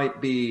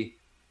might be,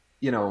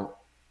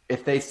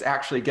 if they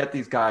actually get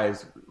these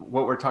guys,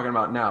 what we're talking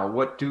about now,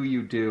 what do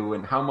you do,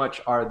 and how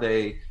much are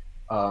they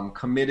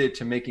committed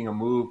to making a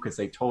move because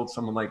they told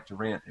someone like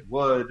Durant they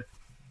would.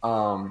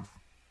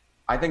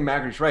 I think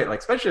Macri's right, like,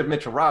 especially with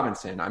Mitchell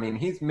Robinson. I mean,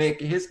 he's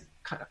making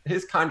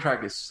his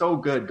contract is so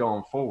good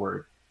going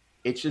forward.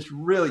 It's just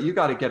really, you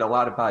got to get a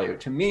lot of value.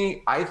 To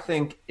me, I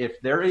think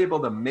if they're able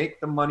to make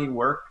the money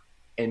work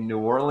and New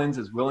Orleans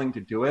is willing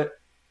to do it,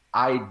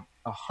 I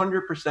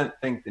 100%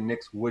 think the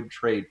Knicks would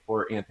trade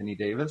for Anthony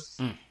Davis.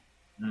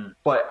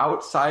 But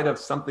outside of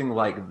something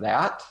like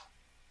that,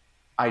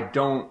 I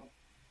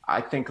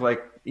think,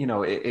 like,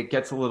 it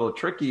gets a little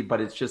tricky,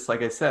 but it's just,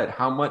 like I said,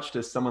 how much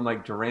does someone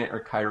like Durant or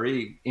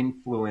Kyrie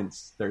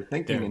influence their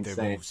thinking and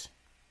saying, moves.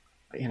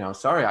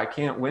 sorry, I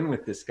can't win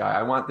with this guy.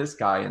 I want this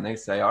guy. And they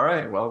say, all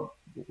right, well,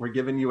 we're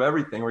giving you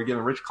everything. We're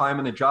giving Rich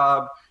Kleiman a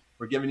job.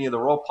 We're giving you the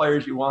role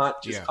players you want.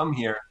 Just come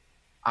here.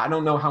 I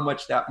don't know how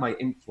much that might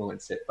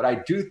influence it. But I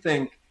do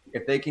think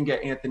if they can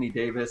get Anthony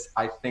Davis,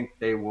 I think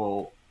they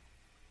will.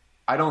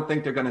 I don't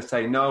think they're going to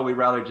say, no, we'd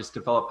rather just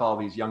develop all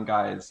these young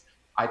guys.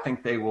 I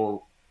think they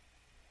will.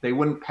 They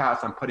wouldn't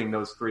pass on putting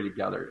those three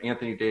together,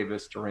 Anthony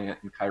Davis, Durant,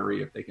 and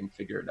Kyrie, if they can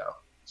figure it out.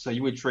 So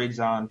you would trade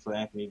Zion for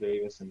Anthony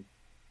Davis and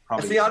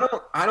probably. See, I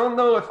don't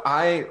know if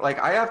I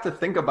have to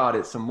think about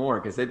it some more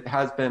because it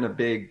has been a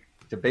big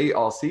debate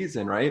all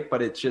season, right?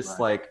 But it's just It's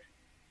not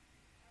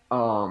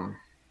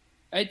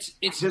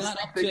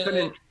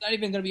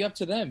even going to be up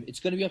to them. It's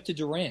going to be up to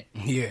Durant.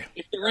 Yeah.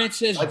 If Durant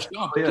says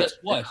jump, guess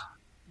what?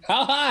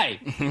 How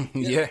high?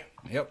 Yeah.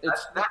 Yep.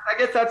 I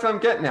guess that's what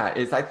I'm getting at.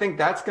 Is I think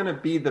that's going to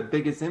be the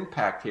biggest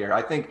impact here.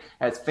 I think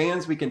as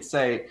fans we can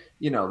say,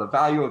 the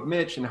value of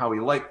Mitch and how we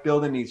like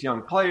building these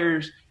young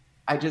players.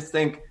 I just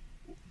think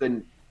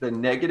the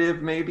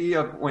negative maybe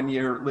of when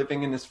you're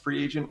living in this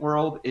free agent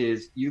world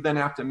is you then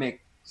have to make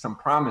some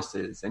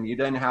promises and you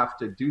then have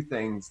to do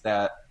things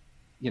that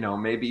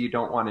maybe you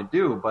don't want to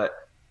do. But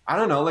I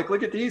don't know,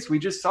 look at these. We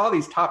just saw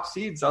these top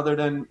seeds other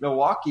than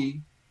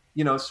Milwaukee,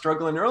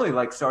 struggling early.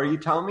 So are you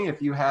telling me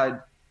if you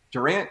had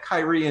Durant,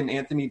 Kyrie, and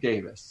Anthony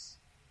Davis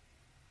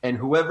and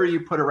whoever you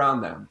put around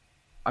them,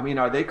 I mean,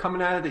 are they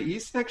coming out of the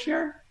East next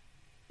year?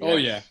 Oh,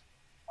 yeah.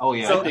 Oh,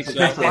 yeah. So, I think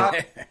that's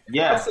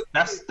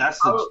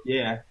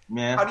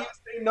man. How do you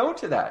say no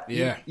to that?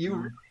 Yeah. You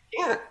really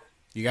can't.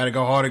 You got to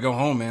go hard or go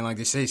home, man. Like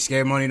they say,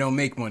 scared money don't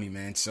make money,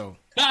 man. So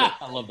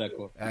I love that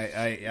quote.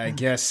 I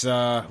guess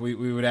we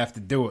would have to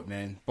do it,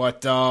 man.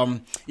 But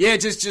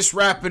just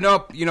wrapping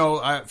up.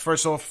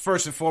 First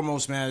and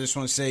foremost, man, I just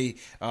want to say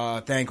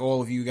thank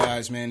all of you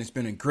guys, man. It's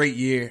been a great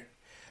year.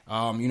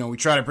 We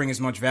try to bring as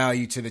much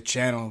value to the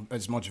channel,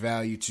 as much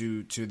value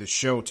to the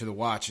show, to the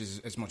watch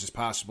as much as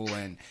possible.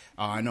 And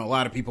I know a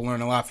lot of people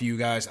learn a lot from you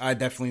guys. I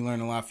definitely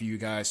learned a lot from you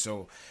guys.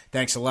 So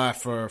thanks a lot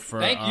for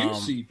thank you,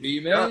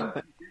 CP,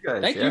 man.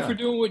 Thank you for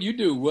doing what you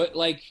do.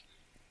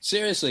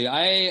 Seriously,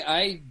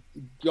 I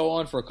go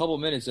on for a couple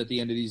minutes at the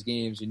end of these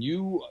games, and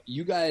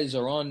you guys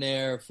are on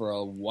there for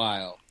a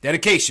while.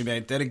 Dedication,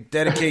 man.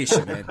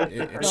 Dedication, man.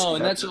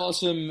 And that's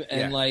awesome.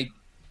 And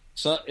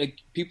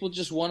people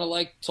just want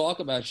to talk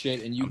about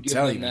shit, and you give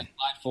them that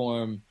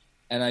platform.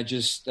 And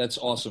that's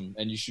awesome.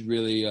 And you should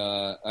really,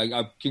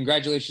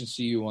 congratulations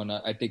to you on.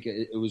 I think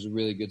it was a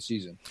really good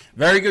season.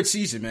 Very good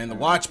season, man. The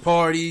watch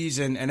parties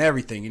and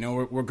everything.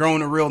 We're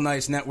growing a real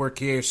nice network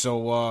here.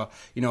 So,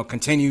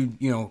 continue,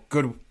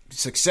 good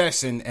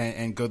success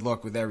and good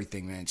luck with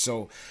everything, man.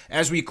 So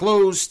as we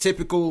close,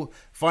 typical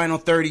final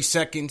 30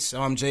 seconds.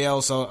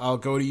 JL, so I'll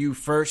go to you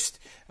first.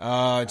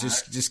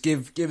 Just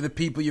give the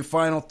people your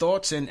final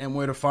thoughts and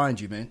where to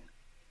find you, man.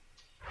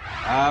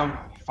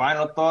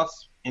 Final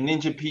thoughts. In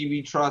Ninja P,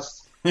 we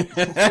trust. I'm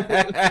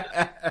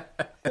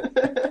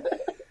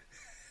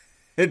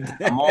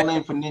all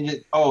in for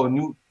Ninja.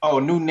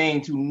 New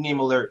name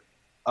alert.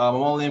 I'm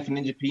all in for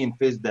Ninja P and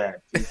Fizdad.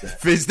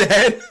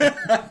 Fizdad.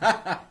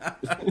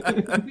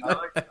 I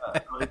like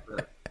that.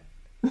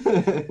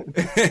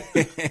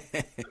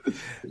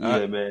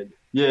 Yeah, man.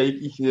 Yeah.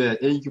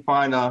 And you can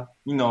find the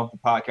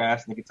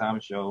podcast, Nick and Time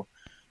Show,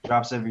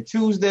 drops every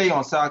Tuesday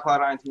on SoundCloud,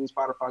 iTunes,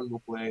 Spotify,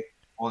 Google Play,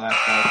 all that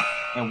stuff,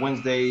 and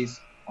Wednesdays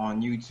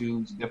on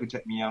YouTube. So definitely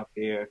check me out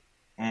there.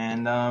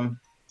 And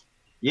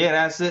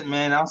that's it,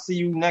 man. I'll see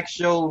you next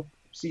show,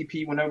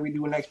 CP, whenever we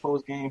do a next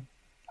post game.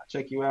 I'll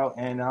check you out.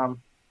 And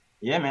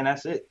man,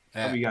 that's it.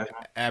 Love you guys,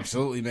 man.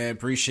 Absolutely, man.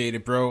 Appreciate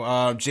it, bro.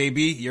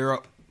 JB, you're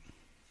up.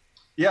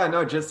 Yeah,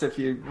 no, just if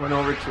you went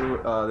over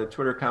to the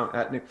Twitter account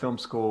at Nick Film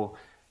School,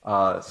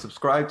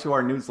 subscribe to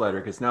our newsletter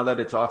because now that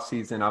it's off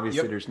season,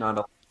 obviously there's not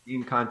a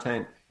team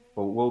content,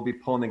 but we'll be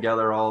pulling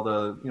together all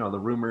the the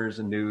rumors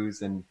and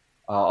news and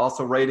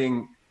also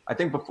writing. I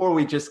think before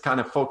we just kind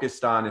of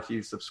focused on, if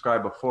you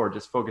subscribe before,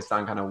 just focused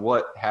on kind of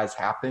what has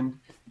happened.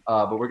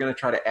 But we're going to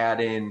try to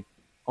add in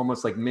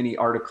almost like mini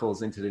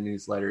articles into the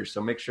newsletter.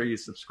 So make sure you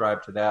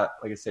subscribe to that.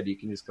 Like I said, you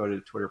can just go to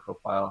the Twitter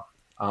profile.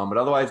 But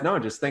otherwise, no,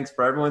 just thanks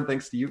for everyone.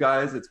 Thanks to you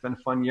guys. It's been a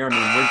fun year. I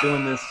mean, we're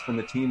doing this when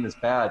the team is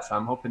bad. So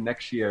I'm hoping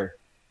next year,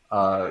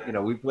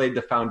 we've laid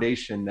the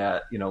foundation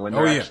that, when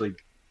they're actually,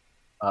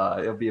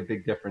 it'll be a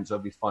big difference.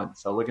 It'll be fun.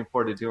 So looking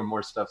forward to doing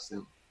more stuff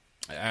soon.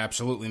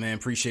 Absolutely, man.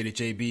 Appreciate it,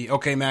 JB.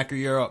 Okay, Macker,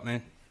 you're up,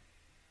 man.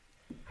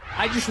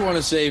 I just want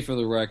to say for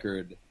the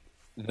record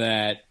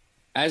that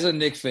as a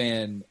Knick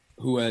fan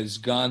who has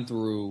gone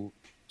through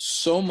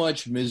so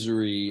much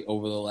misery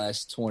over the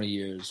last 20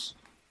 years,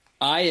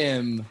 I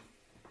am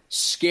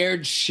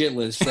scared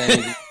shitless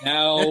that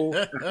now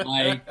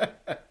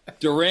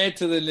Durant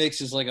to the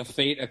Knicks is like a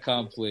fait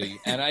accompli.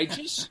 And I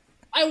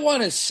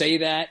want to say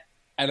that,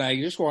 and I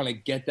just want to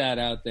get that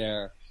out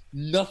there.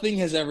 Nothing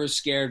has ever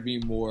scared me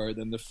more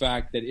than the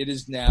fact that it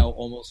is now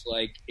almost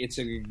like it's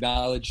an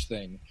acknowledged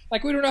thing.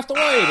 Like, we don't have to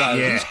worry about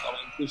it. He's coming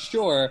for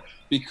sure,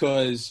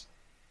 because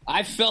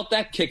I felt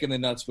that kick in the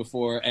nuts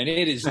before, and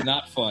it is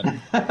not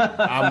fun.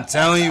 I'm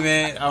telling you,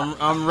 man.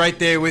 I'm right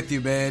there with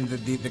you, man.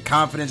 The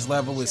confidence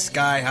level is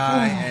sky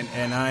high,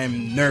 and I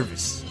am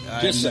nervous.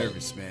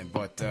 Nervous, man.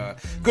 But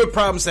good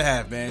problems to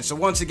have, man. So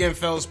once again,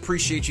 fellas,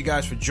 appreciate you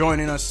guys for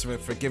joining us,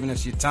 for giving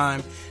us your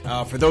time.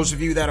 For those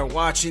of you that are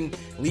watching,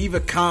 leave a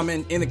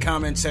comment in the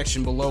comment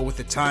section below with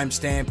the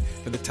timestamp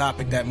for the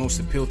topic that most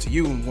appealed to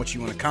you and what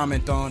you want to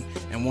comment on.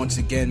 And once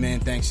again,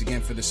 man, thanks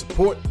again for the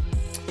support.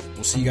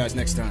 We'll see you guys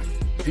next time.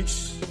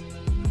 Peace.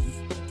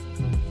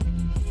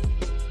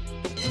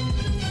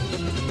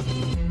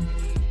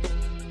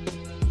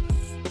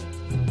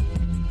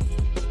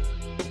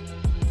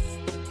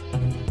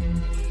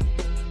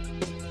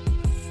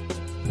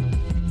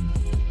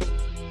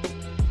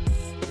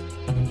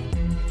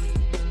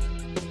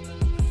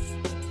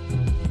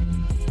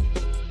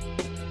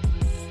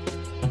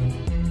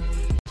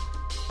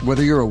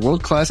 Whether you're a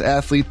world-class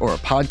athlete or a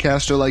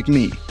podcaster like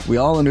me, we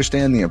all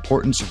understand the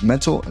importance of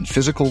mental and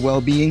physical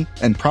well-being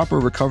and proper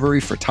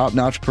recovery for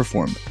top-notch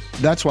performance.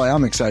 That's why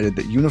I'm excited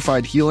that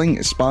Unified Healing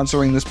is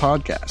sponsoring this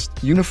podcast.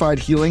 Unified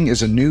Healing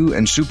is a new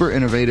and super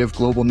innovative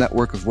global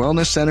network of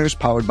wellness centers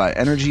powered by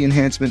Energy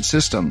Enhancement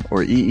System,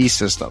 or EE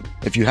System.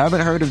 If you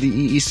haven't heard of the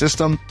EE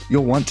System,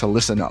 you'll want to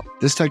listen up.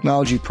 This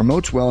technology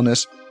promotes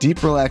wellness,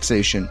 deep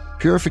relaxation,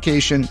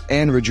 purification,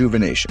 and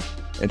rejuvenation.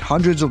 In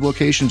hundreds of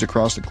locations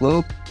across the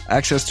globe,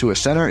 access to a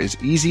center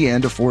is easy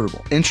and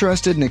affordable.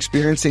 Interested in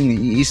experiencing the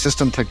EE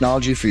System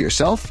technology for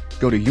yourself?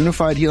 Go to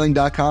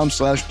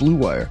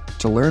unifiedhealing.com/bluewire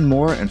to learn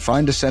more and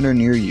find a center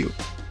near you.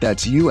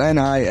 That's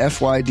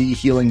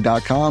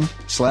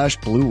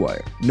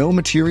unifydhealing.com/bluewire. No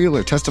material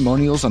or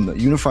testimonials on the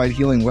Unified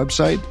Healing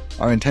website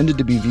are intended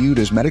to be viewed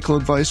as medical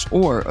advice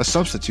or a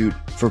substitute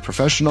for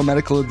professional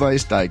medical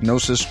advice,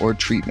 diagnosis, or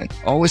treatment.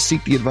 Always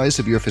seek the advice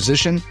of your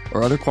physician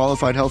or other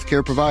qualified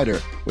healthcare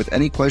provider with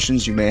any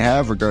questions you may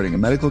have regarding a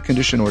medical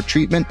condition or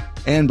treatment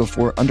and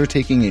before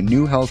undertaking a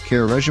new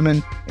healthcare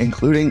regimen,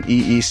 including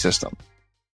EE System.